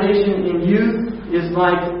 memorization in youth is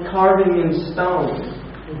like carving in stone.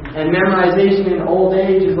 And memorization in old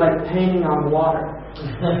age is like painting on water.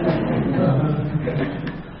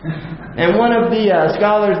 And one of the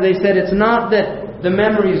scholars, they said it's not that the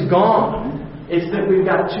memory's gone, it's that we've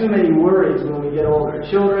got too many worries when we get older.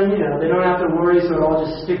 Children, they don't have to worry, so it all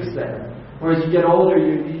just sticks there. Whereas you get older,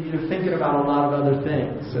 you're thinking about a lot of other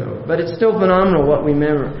things. But it's still phenomenal what we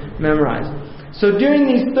memorize. So during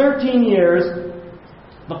these 13 years,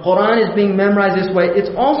 the Qur'an is being memorized this way. It's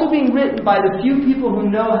also being written by the few people who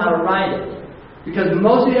know how to write it. Because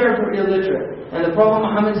most of the Arabs were illiterate. And the Prophet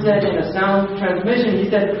Muhammad said in a sound transmission, he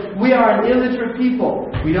said, we are an illiterate people.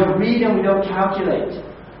 We don't read and we don't calculate.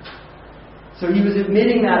 So he was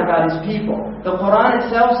admitting that about his people. The Qur'an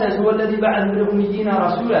itself says, هُوَ الَّذِي بَعَثَ فِي الْأُمِّيِّينَ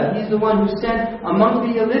رَسُولًا. He's the one who sent among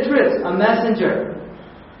the illiterates a messenger.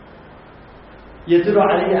 يَتْلُو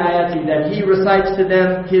عَلَيْهِ آيَاتِهِ, that he recites to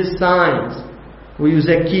them his signs.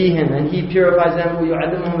 وَيُزَكِّيهِمْ, and he purifies them.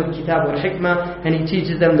 وَيُعَلِّمُهُمُ الْكِتَابَ وَالْحِكْمَةِ, and he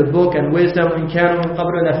teaches them the book and wisdom. إِنْ كَانُوا مِنْ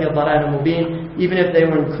قَبْلُ لَفِي ضَلَالٍ مُبِينٍ, even if they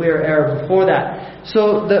were in clear error before that.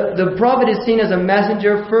 So the Prophet is seen as a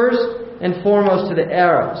messenger first and foremost to the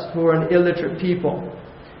Arabs, who are an illiterate people.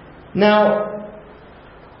 Now,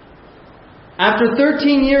 after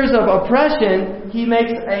 13 years of oppression, he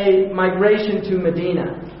makes a migration to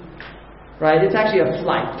Medina. Right? It's actually a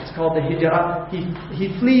flight. It's called the Hijrah. He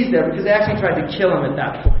flees there because they actually tried to kill him at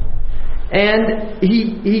that point. And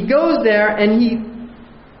he goes there, and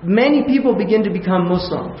many people begin to become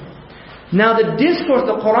Muslim. Now the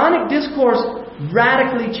Quranic discourse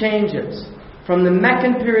radically changes from the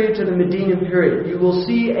Meccan period to the Medinan period. You will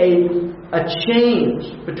see a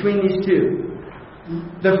change between these two.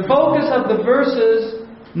 The focus of the verses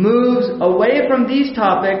moves away from these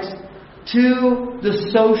topics to the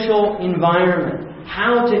social environment.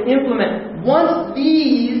 How to implement. Once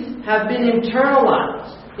these have been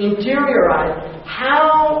internalized, interiorized,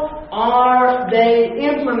 how are they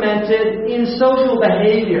implemented in social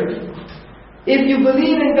behavior? If you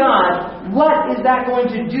believe in God, what is that going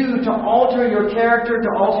to do to alter your character, to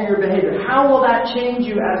alter your behavior? How will that change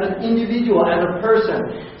you as an individual, as a person?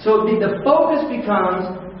 So the focus becomes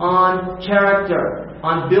on character,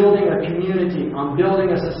 on building a community, on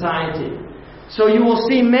building a society. So you will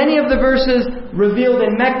see many of the verses revealed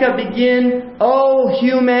in Mecca begin, O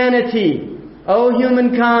humanity, O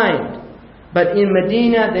humankind. But in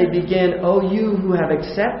Medina they begin, O you who have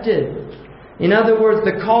accepted. In other words,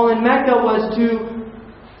 the call in Mecca was to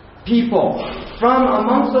people. From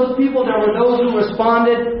amongst those people there were those who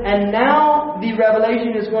responded, and now the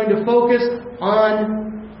revelation is going to focus on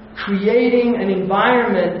creating an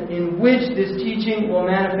environment in which this teaching will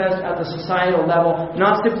manifest at the societal level,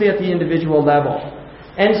 not simply at the individual level.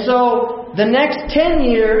 And so the next 10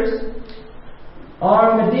 years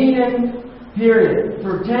are Medinan period.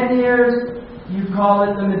 For 10 years you call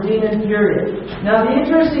it the Medinan period. Now the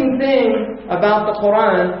interesting thing about the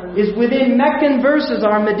Quran is within Meccan verses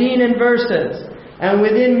are Medinan verses. And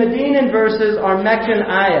within Medinan verses are Meccan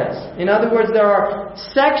ayahs. In other words, there are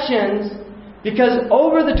sections, because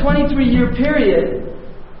over the 23-year period,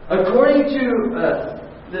 according to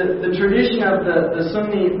the tradition of the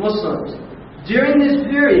Sunni Muslims, during this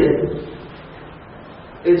period,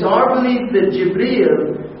 it's our belief that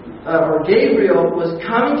Gabriel was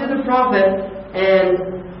coming to the Prophet and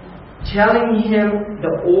telling him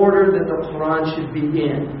the order that the Quran should be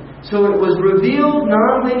in. So it was revealed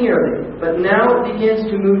non-linearly, but now it begins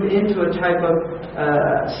to move into a type of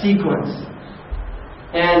sequence.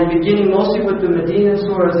 And beginning mostly with the Medinan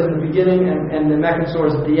surahs in the beginning and the Meccan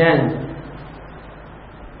surahs at the end.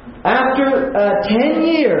 After 10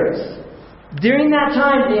 years, during that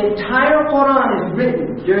time, the entire Quran is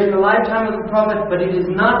written during the lifetime of the Prophet, but it is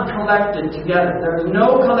not collected together. There is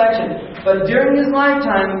no collection. But during his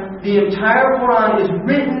lifetime, the entire Quran is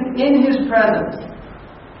written in his presence.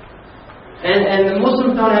 And the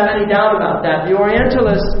Muslims don't have any doubt about that. The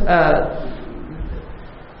Orientalists,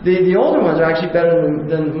 the older ones are actually better than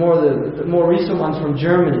the more recent ones from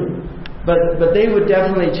Germany. But they would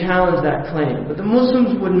definitely challenge that claim. But the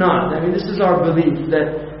Muslims would not. I mean, this is our belief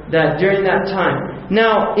that during that time.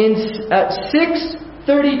 Now, at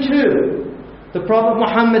 632, the Prophet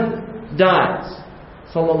Muhammad dies.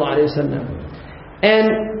 Sallallahu Alaihi Wasallam. And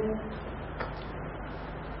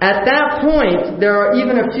at that point, there are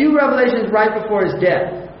even a few revelations right before his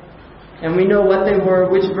death. And we know what they were,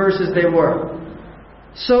 which verses they were.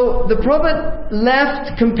 So the Prophet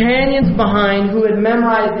left companions behind who had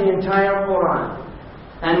memorized the entire Quran.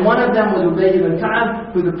 And one of them was Ubay ibn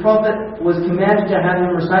Ka'ab, who the Prophet was commanded to have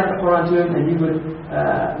him recite the Quran to him, and he would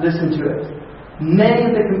listen to it. Many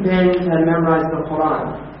of the companions had memorized the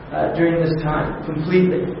Quran during this time,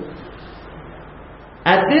 completely.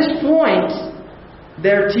 At this point,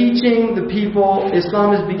 they're teaching the people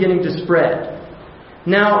Islam is beginning to spread.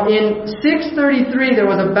 Now, in 633, there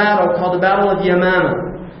was a battle called the Battle of Yamama.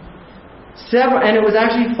 And it was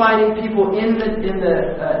actually fighting people in the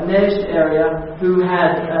Najd area who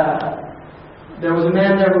had... there was a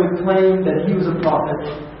man there who claimed that he was a prophet.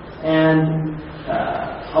 And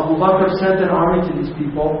Abu Bakr sent an army to these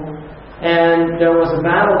people. And there was a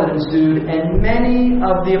battle that ensued. And many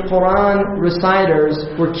of the Qur'an reciters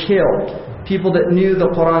were killed. People that knew the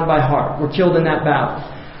Qur'an by heart were killed in that battle.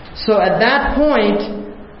 So at that point,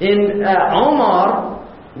 Omar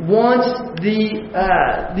wants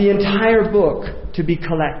the entire book to be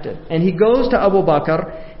collected. And he goes to Abu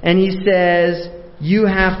Bakr and he says, you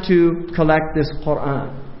have to collect this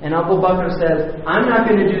Qur'an. And Abu Bakr says, I'm not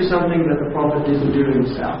going to do something that the Prophet didn't do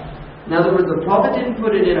himself. In other words, the Prophet didn't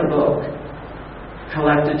put it in a book,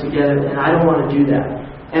 collect it together, and I don't want to do that.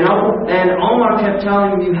 And Omar kept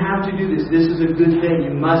telling him, you have to do this. This is a good thing.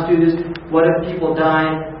 You must do this. What if people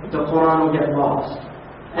die? The Quran will get lost.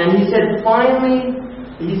 And he said, finally,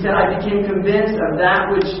 I became convinced of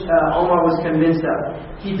that which Omar was convinced of.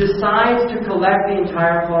 He decides to collect the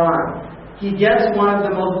entire Quran. He gets one of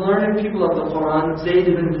the most learned people of the Quran, Zayd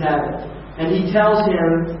ibn Thabit. And he tells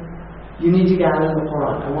him, you need to gather the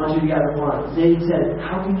Quran. I want you to gather the Quran. Zayd said,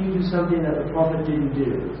 how can you do something that the Prophet didn't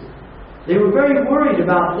do? They were very worried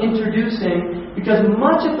about introducing, because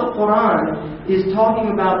much of the Quran is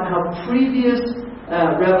talking about how previous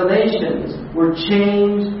revelations were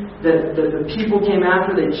changed, that the people came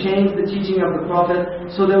after, they changed the teaching of the Prophet.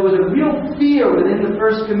 So there was a real fear within the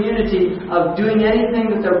first community of doing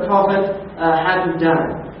anything that their Prophet hadn't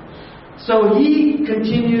done. So he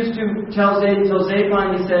continues to tell Zayd, until Zayd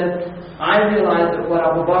finally said, I realized that what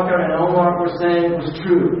Abu Bakr and Omar were saying was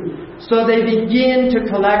true. So they begin to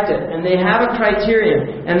collect it, and they have a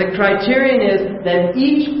criterion. And the criterion is that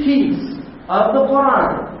each piece of the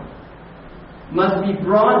Quran must be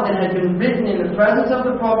brought and had been written in the presence of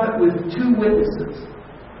the Prophet with 2 witnesses.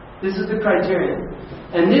 This is the criterion.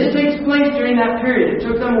 And this takes place during that period. It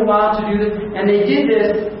took them a while to do this, and they did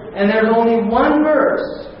this, and there's only one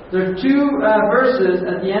verse. There are 2 verses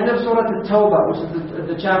at the end of Surah At-Tawbah, which is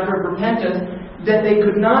the chapter of repentance, that they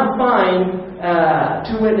could not find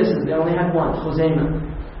 2 witnesses. They only had one,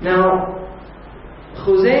 Khuzaymah. Now,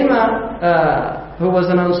 Khuzaymah, who was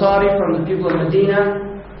an Ansari from the people of Medina,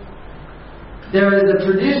 there is a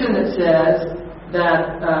tradition that says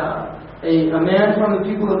that a man from the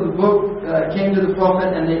people of the book came to the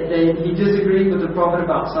Prophet and he disagreed with the Prophet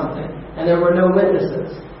about something. And there were no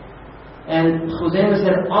witnesses. And Khuzaymah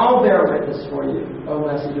said, I'll bear witness for you, O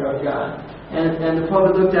Messenger of God. And the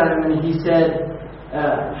Prophet looked at him and he said,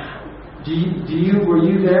 were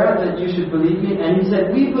you there that you should believe me? And he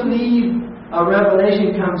said, we believe a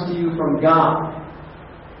revelation comes to you from God.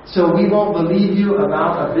 So we won't believe you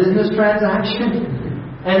about a business transaction?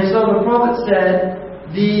 And so the Prophet said,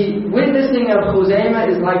 the witnessing of Khuzaymah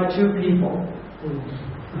is like 2 people.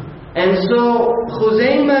 And so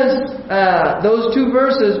Khuzaymah's, those 2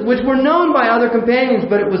 verses, which were known by other companions,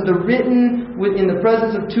 but it was the written in the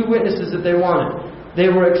presence of 2 witnesses that they wanted. They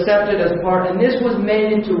were accepted as part, and this was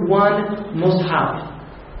made into one mushaf,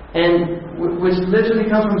 and which literally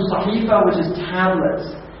comes from sahifa, which is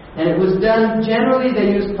tablets. And it was done, generally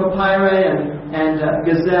they used papyri and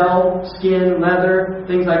gazelle, skin, leather,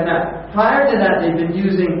 things like that. Prior to that, they'd been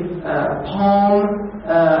using palm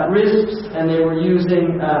wrists, and they were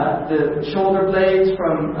using the shoulder blades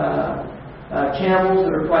from camels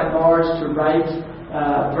that are quite large to write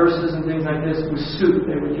verses and things like this with soot.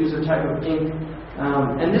 They would use a type of ink.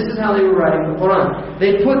 And this is how they were writing the Quran.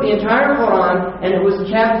 They put the entire Quran, and it was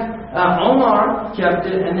kept. Omar kept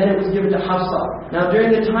it, and then it was given to Hafsa. Now,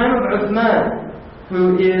 during the time of Uthman,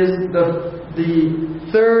 who is the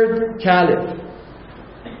 3rd caliph,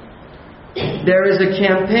 there is a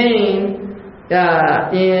campaign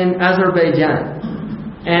in Azerbaijan,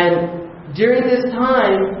 and during this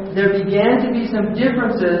time, there began to be some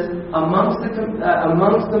differences amongst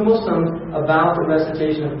the Muslims about the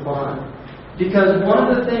recitation of the Quran. Because one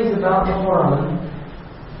of the things about the Quran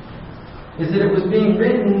is that it was being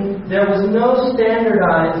written, there was no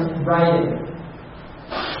standardized writing.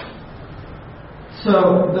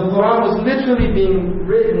 So the Quran was literally being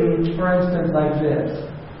written, for instance, like this.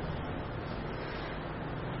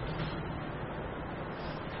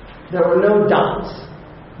 There were no dots.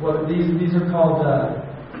 Well, these are called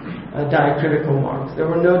diacritical marks. There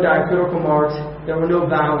were no diacritical marks. There were no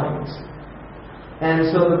vowelings. And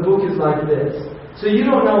so the book is like this. So you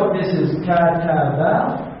don't know if this is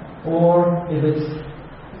kataba or if it's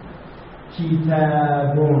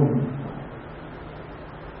kitabun.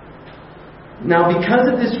 Now, because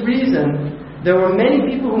of this reason, there were many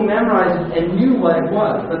people who memorized it and knew what it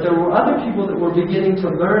was, but there were other people that were beginning to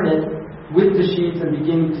learn it with the sheets and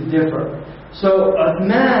beginning to differ. So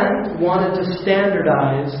Uthman wanted to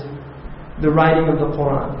standardize the writing of the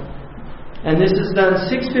Qur'an. And this is done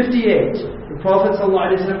 658. The Prophet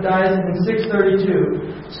ﷺ dies in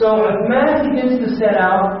 632. So Uthman begins to set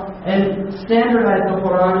out and standardize the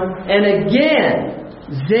Qur'an. And again,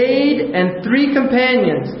 Zayd and 3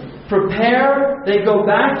 companions prepare, they go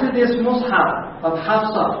back to this Mus'haf of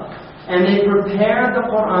Hafsa, and they prepare the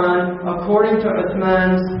Qur'an according to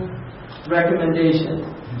Uthman's recommendation.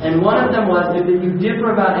 And one of them was, if you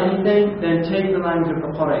differ about anything, then take the language of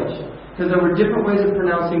the Quraysh. Because there were different ways of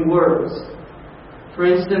pronouncing words. For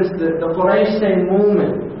instance, the Quraysh say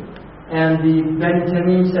mu'min, and the Bani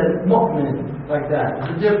Tamim said mu'min, like that.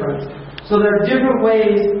 There's a difference. So there are different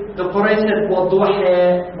ways. The Quraysh said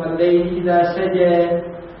وَضُحَى وَاللَّيْلِ إِذَا سَجَى,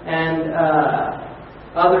 and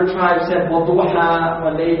other tribes said وَضُحَى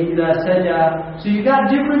وَاللَّيْلِ إِذَا سَجَى. So you got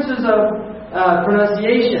differences of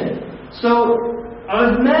pronunciation. So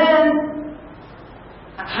Uthman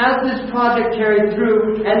has this project carried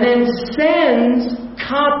through and then sends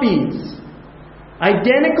copies,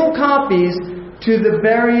 identical copies, to the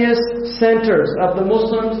various centers of the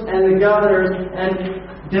Muslims and the governors,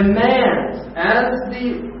 and demands, as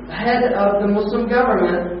the head of the Muslim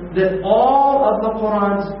government, that all of the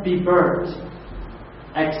Qur'ans be burnt,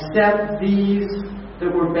 except these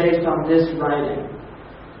that were based on this writing.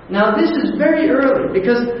 Now this is very early,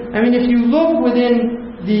 because, if you look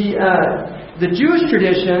within the Jewish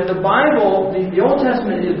tradition, the Bible, the Old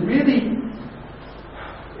Testament is really,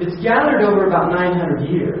 it's gathered over about 900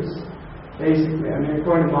 years, basically,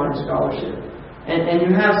 according to modern scholarship. And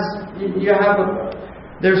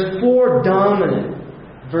there's 4 dominant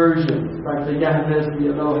versions, like the Yahweh, the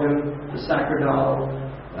Elohim, the Sacerdotal,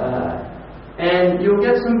 and you'll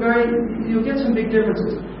get some big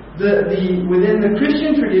differences. Within the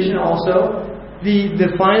Christian tradition also,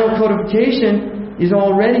 the final codification is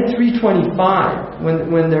already 325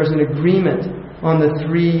 when there's an agreement on the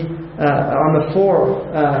 4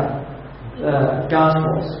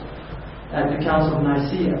 Gospels at the Council of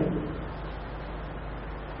Nicaea.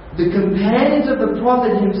 The companions of the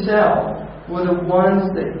Prophet himself were the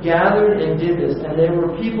ones that gathered and did this, and they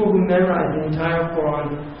were people who memorized the entire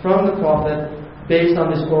Quran from the Prophet based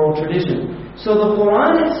on this oral tradition. So the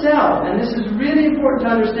Quran itself, and this is really important to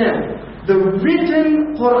understand, the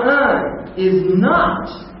written Quran is not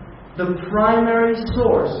the primary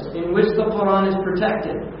source in which the Quran is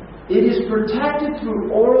protected. It is protected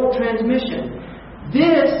through oral transmission.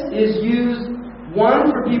 This is used,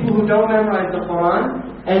 1, for people who don't memorize the Quran,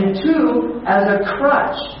 and 2, as a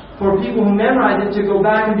crutch for people who memorize it to go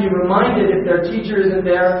back and be reminded if their teacher isn't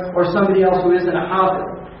there or somebody else who isn't a hafiz.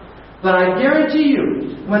 But I guarantee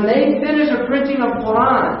you, when they finish a printing of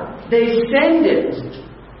Quran, they send it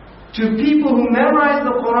to people who memorize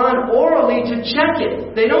the Quran orally to check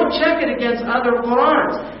it. They don't check it against other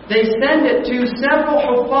Qurans. They send it to several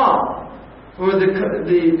huffaz, or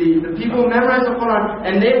the people who memorize the Quran,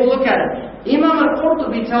 and they will look at it. Imam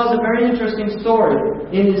al-Qurtubi tells a very interesting story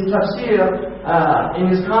in his tafsir, in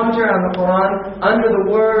his commentary on the Quran, under the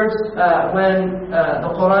words when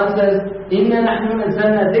the Quran says, "Inna nahnu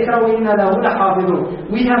nazzalna dhikra wa inna lahu lahafidhun."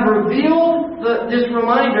 We have revealed this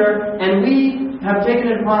reminder, and we have taken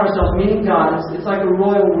it upon ourselves, meaning God. It's like a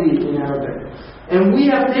royal we in Arabic. And we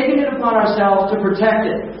have taken it upon ourselves to protect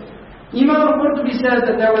it. Imam al-Qurtubi says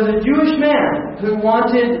that there was a Jewish man who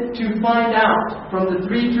wanted to find out from the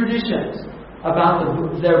 3 traditions about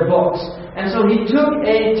their books. And so he took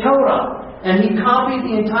a Torah and he copied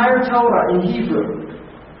the entire Torah in Hebrew.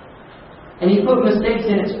 And he put mistakes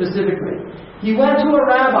in it specifically. He went to a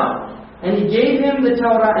rabbi and he gave him the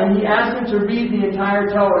Torah and he asked him to read the entire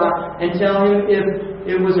Torah and tell him if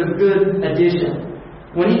it was a good addition.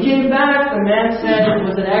 When he came back, the man said it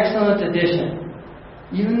was an excellent addition,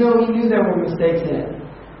 even though he knew there were mistakes in it.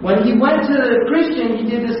 When he went to the Christian, he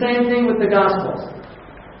did the same thing with the Gospels.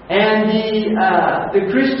 And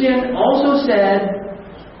the Christian also said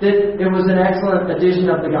that it was an excellent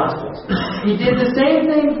edition of the Gospels. He did the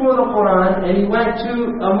same thing for the Quran, and he went to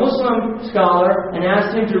a Muslim scholar and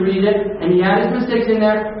asked him to read it, and he had his mistakes in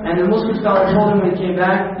there, and the Muslim scholar told him when he came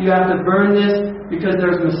back, "You have to burn this because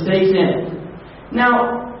there's mistakes in it."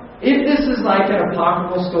 Now, if this is like an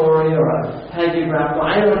apocryphal story or a hagiographical,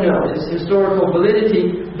 I don't know, it's historical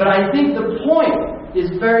validity, but I think the point is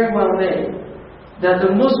very well made. That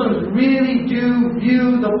the Muslims really do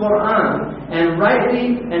view the Qur'an, and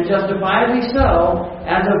rightly and justifiably so,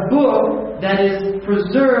 as a book that is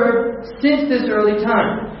preserved since this early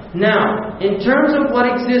time. Now, in terms of what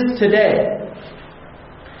exists today,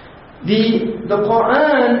 The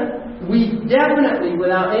Qur'an, we definitely,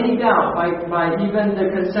 without any doubt, by even the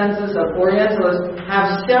consensus of Orientalists,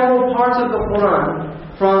 have several parts of the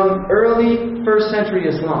Qur'an from early 1st century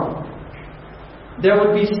Islam. There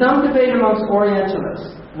would be some debate amongst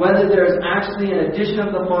Orientalists whether there is actually an edition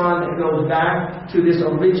of the Qur'an that goes back to this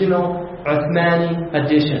original Uthmani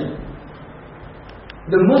edition.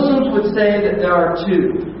 The Muslims would say that there are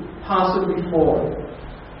 2, possibly 4.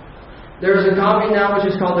 There is a copy now which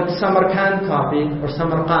is called the Samarkand copy, or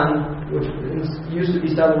Samarkand, which used to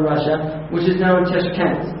be southern Russia, which is now in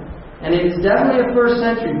Tashkent. And it is definitely a 1st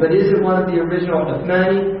century, but is it one of the original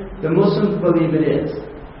Uthmani? The Muslims believe it is.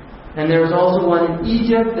 And there is also one in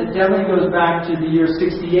Egypt that definitely goes back to the year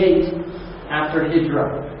 68 after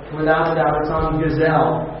Hijrah. Without a doubt, it's on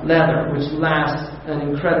gazelle leather, which lasts an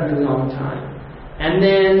incredibly long time. And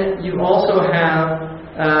then you also have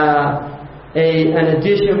an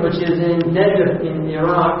edition which is in Najd in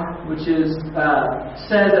Iraq, which is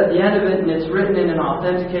says at the end of it, and it's written in an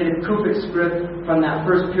authenticated Kufic script from that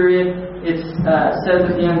first period. It says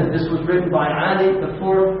at the end that this was written by Ali, the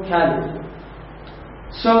 4th Caliph.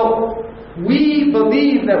 So, we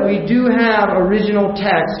believe that we do have original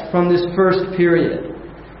text from this first period.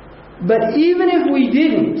 But even if we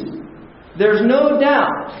didn't, there's no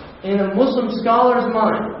doubt in a Muslim scholar's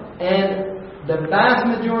mind, and the vast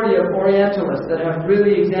majority of Orientalists that have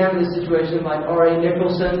really examined this situation, like R.A.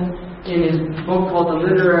 Nicholson in his book called The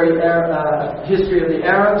Literary History of the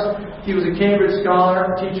Arabs. He was a Cambridge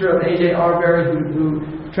scholar, teacher of A.J. Arbery, who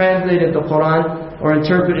translated the Quran or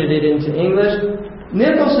interpreted it into English.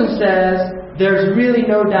 Nicholson says there's really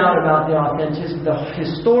no doubt about the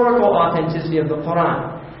historical authenticity of the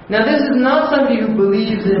Quran. Now, this is not somebody who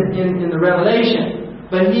believes in the revelation,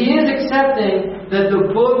 but he is accepting that the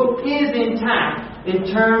book is intact in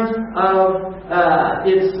terms of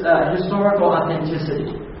its historical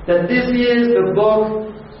authenticity. That this is the book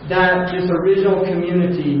that this original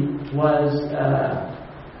community was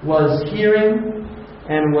hearing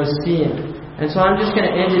and was seeing. And so I'm just going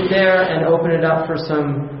to end it there and open it up for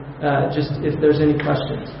some, just if there's any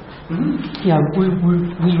questions. Mm-hmm. Yeah,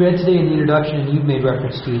 we read today in the introduction, and you made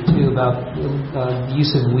reference to it too, about the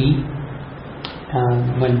use of we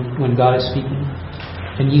when God is speaking.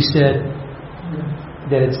 And you said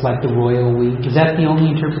that it's like the royal we. Is that the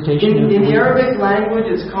only interpretation? In the Arabic language,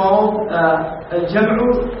 it's called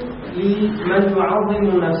Jam'u li man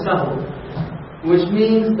yu'azzimu nafsahu, which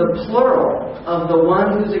means the plural of the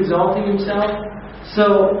one who's exalting himself.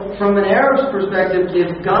 So, from an Arab's perspective,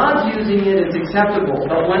 if God's using it, it's acceptable.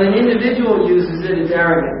 But when an individual uses it, it's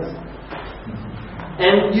arrogance.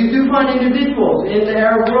 And you do find individuals in the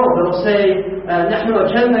Arab world that'll say, "Nahnu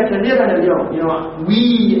akalna kathiran al-yawm." You know,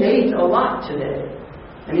 we ate a lot today.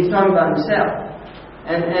 And he's talking about himself.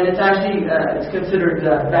 And it's actually it's considered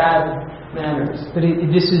bad manners. But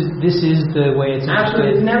this is the way it's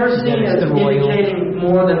absolutely. It's never seen as indicating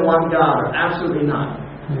more than one God. Absolutely not.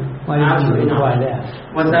 Well, I didn't mean to imply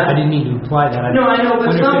that. What's that? I didn't mean to imply that. No, I know,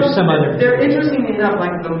 but some other. They're interestingly enough,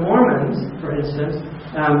 like the Mormons, for instance,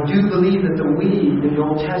 do believe that the we in the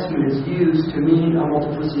Old Testament is used to mean a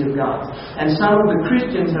multiplicity of gods. And some of the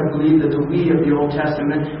Christians have believed that the we of the Old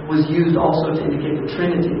Testament was used also to indicate the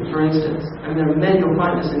Trinity, for instance. I mean, there are many, you'll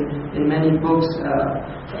find this in many books,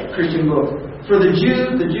 Christian books. For the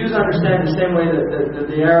Jews understand the same way that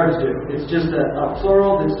the Arabs do. It's just a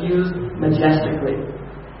plural that's used majestically.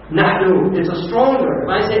 Nahnu, it's a stronger.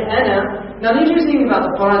 If I say ana, now the interesting thing about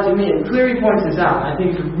the Quran to me, and Cleary points this out, I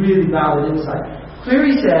think it's a really valid insight.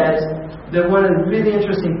 Cleary says that one of the really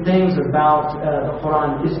interesting things about the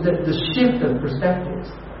Quran is that the shift of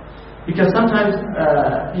perspectives. Because sometimes,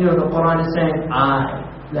 the Quran is saying, I.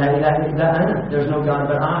 La ilaha illa ana, there's no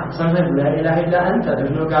God but I. Sometimes, la ilaha illa anta,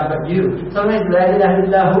 there's no God but you. Sometimes, la ilaha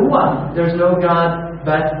illa huwa, there's no God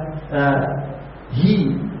but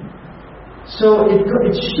He. So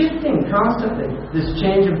it's shifting constantly, this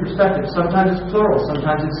change in perspective. Sometimes it's plural,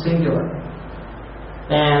 sometimes it's singular.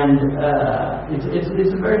 And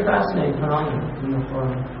it's a very fascinating phenomenon in the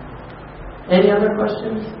Quran. Any other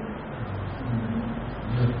questions?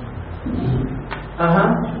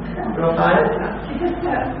 Go ahead.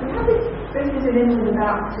 We have this business in England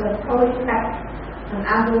about polytech and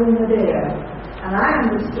Abdul Nadir. And I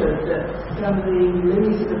understood that some of the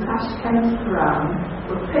leaves of the Tashkent Quran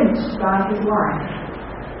were pinched by his wife.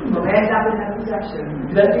 Well, they ended up in their possession.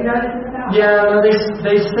 Do you know anything about that? Yeah,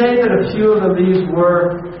 they say that a few of the leaves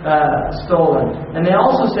were stolen. And they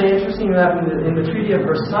also say, interestingly enough, in the Treaty of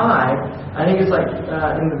Versailles, I think it's like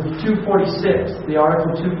in the 246, the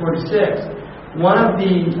Article 246, one of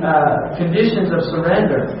the conditions of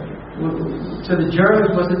surrender to the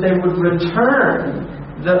Germans was that they would return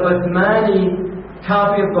the Uthmani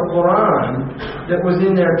copy of the Qur'an that was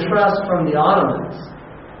in their trust from the Ottomans.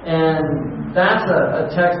 And that's a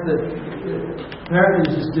text that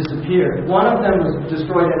apparently just disappeared. One of them was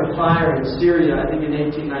destroyed in a fire in Syria, I think in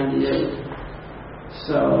 1898.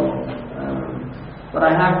 So, but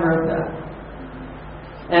I have heard that.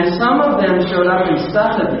 And some of them showed up in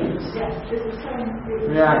Safavids. Yes, this is coming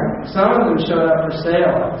through. Yeah, some of them showed up for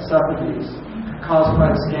sale at Safavids, caused by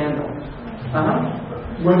the scandal.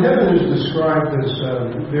 When heaven is described as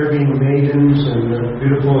there being maidens and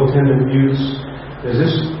beautiful attendant youths, is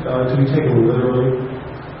this to be taken literally?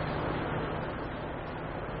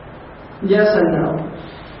 Yes and no.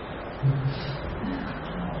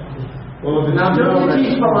 Well, if it's Now, don't you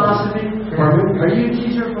teach philosophy? Pardon? Are you a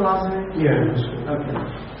teacher of philosophy? Yeah. Okay.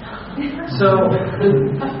 So,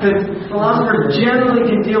 the philosopher generally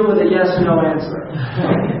can deal with a yes/no answer.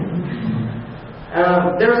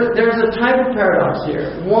 There's a type of paradox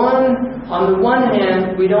here. On the one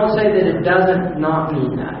hand, we don't say that it doesn't not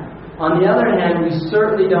mean that. On the other hand, we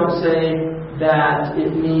certainly don't say that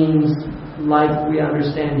it means like we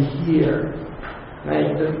understand here.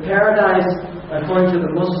 Right? The paradise, according to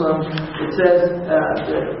the Muslims, it says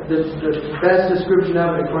the best description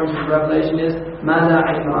of it, according to the Revelation, is "Mada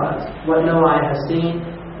Ibarat," what no eye has seen,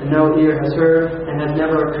 and no ear has heard, and has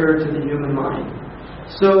never occurred to the human mind.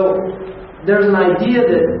 So there's an idea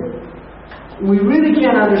that we really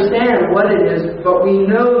can't understand what it is, but we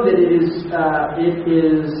know that it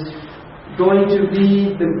is going to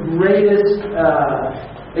be the greatest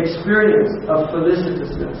experience of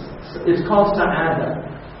felicitousness. It's called Sa'ada.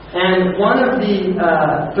 And one of the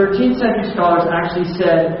 13th century scholars actually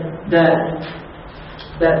said that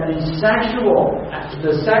the sexual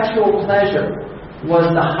pleasure was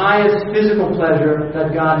the highest physical pleasure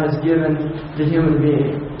that God has given the human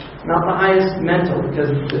being. Not the highest mental,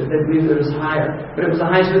 because they believe it was higher, but it was the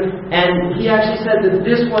highest. And he actually said that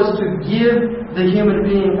this was to give the human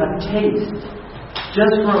being a taste,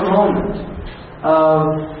 just for a moment, of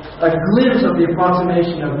a glimpse of the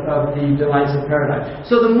approximation of the delights of paradise.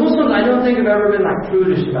 So the Muslims, I don't think, have ever been like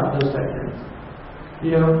prudish about those type of things.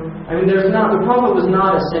 You know, I mean, the Prophet was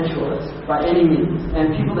not a sensualist by any means,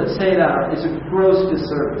 and people that say that is a gross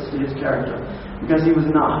disservice to his character, because he was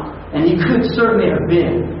not, and he could certainly have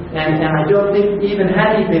been, and I don't think even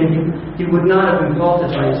had he been, he would not have been faulted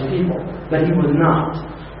by his people, but he was not.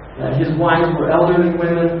 His wives were elderly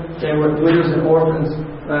women; they were widows and orphans,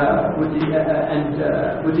 with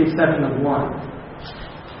the exception of one.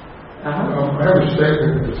 I have a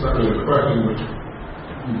statement. It's not really a question, but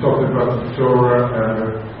you talked about the Torah and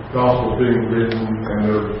the Gospel being written and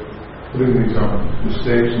they're putting these on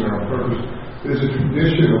mistakes and on purpose. There's a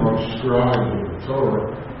tradition among scribes of the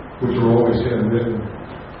Torah, which are always handwritten,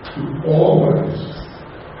 to always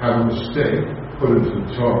have a mistake put into the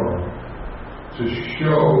Torah to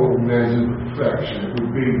show man's imperfection. It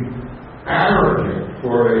would be arrogant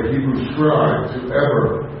for a Hebrew scribe to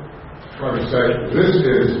ever try to say, this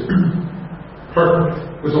is perfect.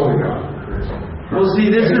 It was only God who created something. Well,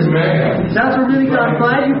 see, that's a really good. I'm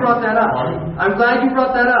glad you brought that up. I'm glad you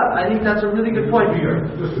brought that up. I think that's a really good point.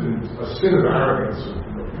 Just a sin of arrogance.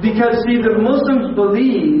 Because, see, the Muslims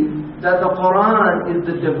believe that the Qur'an is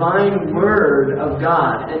the divine word of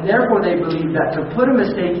God, and therefore they believe that to put a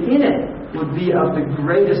mistake in it would be of the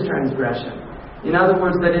greatest transgression. In other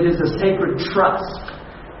words, that it is a sacred trust.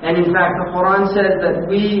 And in fact, the Qur'an says that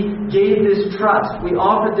we gave this trust, we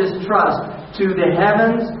offered this trust to the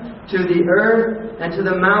heavens, to the earth, and to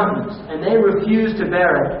the mountains, and they refused to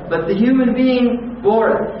bear it. But the human being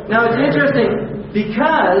bore it. Now it's interesting,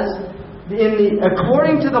 because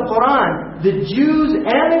according to the Quran, the Jews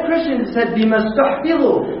and the Christians said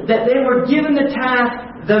that they were given the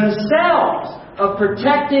task themselves of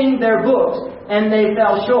protecting their books, and they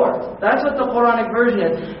fell short. That's what the Quranic version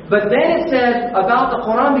is. But then it says about the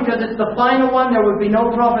Quran, because it's the final one, there would be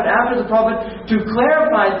no prophet after the prophet, to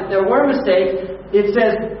clarify that there were mistakes, it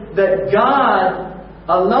says that God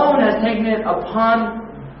alone has taken it upon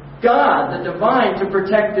God, the divine, to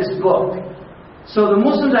protect this book. So the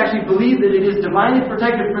Muslims actually believe that it is divinely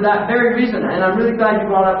protected for that very reason. And I'm really glad you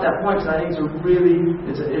brought up that point, because I think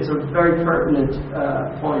it's a very pertinent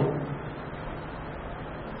point.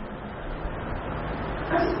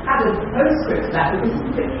 I just added a postscript to that, because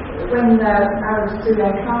when Arabs do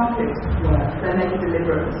their carpet work, they make a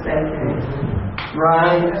deliberate mistake.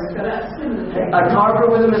 Right. A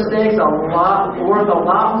carpet with a mistake is worth a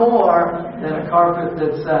lot more than a carpet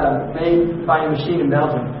that's made by a machine in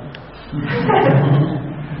Belgium.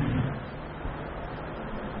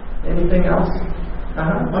 Anything else?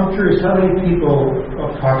 I'm curious, how many people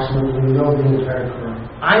approximately know the entire Quran?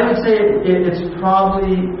 I would say it's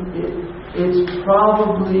probably,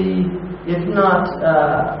 if not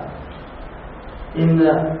in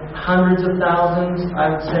the hundreds of thousands, I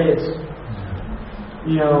would say it's,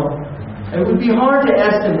 it would be hard to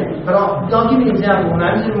estimate. But I'll give you an example. When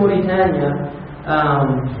I was in Mauritania,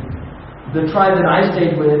 the tribe that I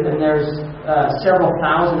stayed with, and there's several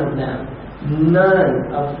thousand of them,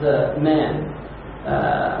 none of the men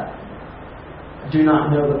do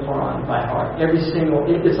not know the Quran by heart.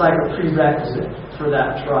 It's like a prerequisite for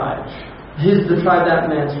that tribe. The tribe that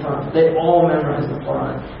man's from, they all memorize the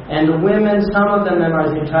Quran. And the women, some of them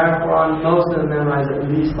memorize the entire Quran, most of them memorize at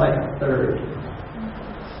least like a third.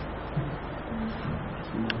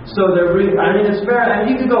 So they're really, it's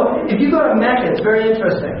very, if you go to Mecca, it's very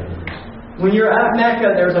interesting. When you're at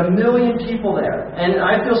Mecca, there's 1 million people there. And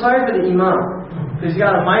I feel sorry for the Imam, because he's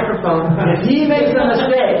got a microphone. If he makes a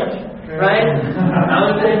mistake, right?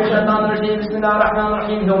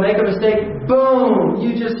 He'll make a mistake. Boom!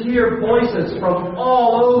 You just hear voices from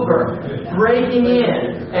all over breaking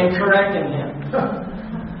in and correcting him.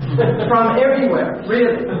 From everywhere,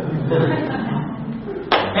 really.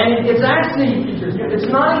 And it's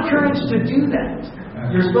not encouraged to do that.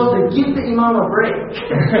 You're supposed to give the Imam a break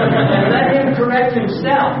and let him correct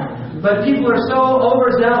himself. But people are so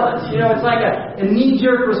overzealous. It's like a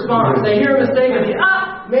knee-jerk response. They hear a mistake and they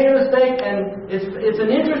made a mistake, and it's an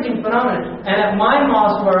interesting phenomenon. And at my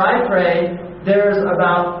mosque where I pray, there's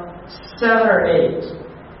about 7 or 8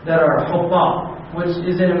 that are Huffaz, which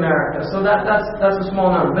is in America. So that's a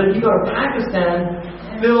small number. But if you go to Pakistan,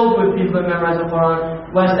 filled with people that memorize the Quran.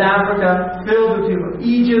 West Africa, filled with people.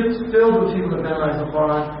 Egypt, filled with people that memorize the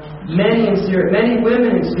Quran. Many in Syria, many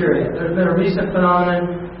women in Syria. There's been a recent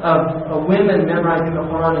phenomenon of women memorizing the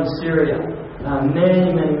Quran in Syria.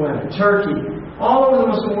 Many women. Turkey. All over the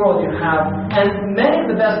Muslim world you have. And many of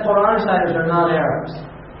the best Quran reciters are not Arabs.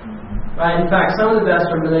 Right? In fact, some of the best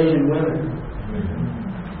are Malaysian women.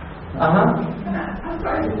 I'm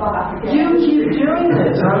sorry to fall back again. You keep doing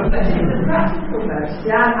this. But in the practical notes,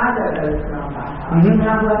 I don't know the Quran by heart. When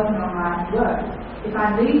I'm working on my work, if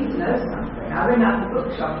I need to know something, I ring out the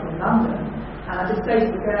bookshop in London and I just say to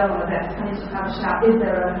the girl on the desk, can you just have a shout, is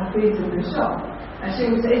there a Hafiz in the shop? And she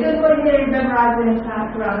would say, is anybody here memorising the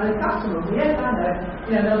entire Quran? And the customer will, yes, I know.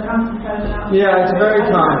 They'll come to tell out. Yeah, it's very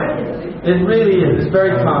common. It really is. It's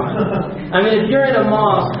very common. If you're in a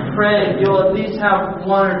mosque praying, you'll at least have 1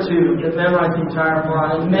 or 2 that memorize the entire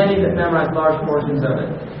Quran, and many that memorize large portions of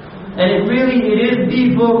it. And it is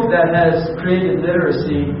the book that has created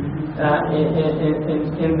literacy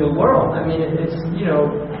in the world. It's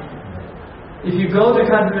if you go to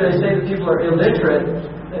countries where they say that people are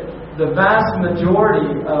illiterate, the vast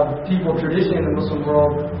majority of people traditionally in the Muslim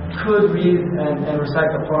world could read and recite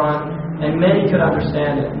the Quran, and many could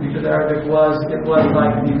understand it, because Arabic was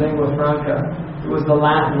like the lingua franca. It was the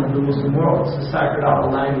Latin of the Muslim world. It's the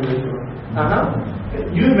sacerdotal language.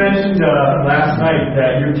 You mentioned last night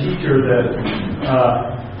that your teacher that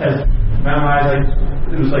has memorized,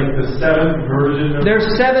 it was like the 7th version of... There's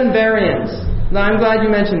 7 variants. No, I'm glad you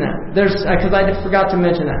mentioned that. Because I forgot to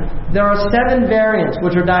mention that. There are 7 variants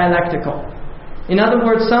which are dialectical. In other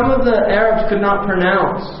words, some of the Arabs could not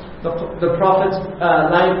pronounce the Prophet's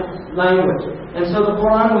language. And so the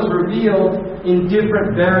Quran was revealed in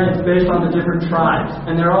different variants based on the different tribes.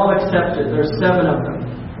 And they're all accepted. There's 7 of them.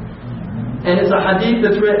 And it's a hadith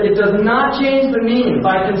that's written. It does not change the meaning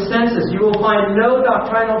by consensus. You will find no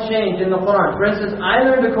doctrinal change in the Quran. For instance, I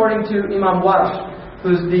learned according to Imam Warsh,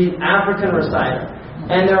 who's the African reciter.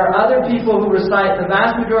 And there are other people who recite, the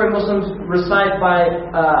vast majority of Muslims recite by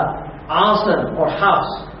Asim or Hafs,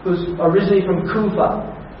 who's originally from Kufa.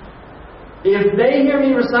 If they hear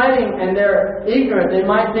me reciting and they're ignorant, they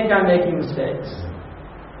might think I'm making mistakes.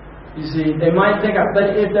 You see, they might think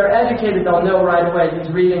but if they're educated, they'll know right away he's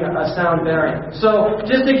reading a sound variant. So,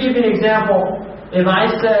 just to give you an example, if I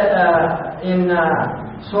said in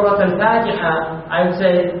Surah Al-Fatiha, I would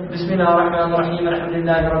say, Bismillah ar-Rahman ar-Rahim,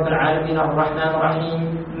 Alhamdulillahi Rabbil Alameen, ar-Rahman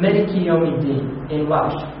ar-Rahim, Maliki Yawmiddin, in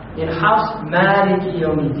Welsh. In Hafs, Maliki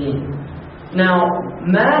Yawmiddin. Now,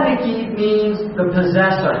 Maliki means the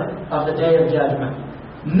possessor of the Day of Judgment.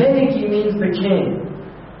 Maliki means the king.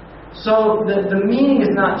 So the meaning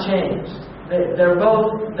is not changed. They're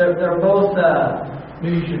both.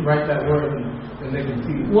 Maybe you should write that word and they can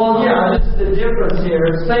see. Well, yeah, this is the difference here.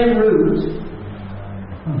 Same root.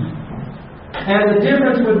 And the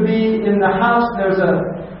difference would be in the house.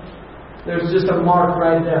 There's just a mark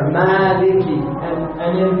right there, Maliki,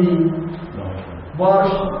 and in the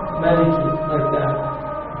Warsh, Maliki, like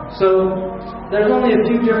that. So there's only a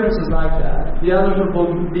few differences like that. The others will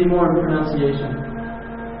be more in pronunciation.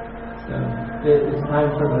 So. it's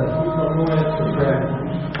time for the moments of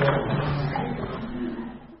prayer.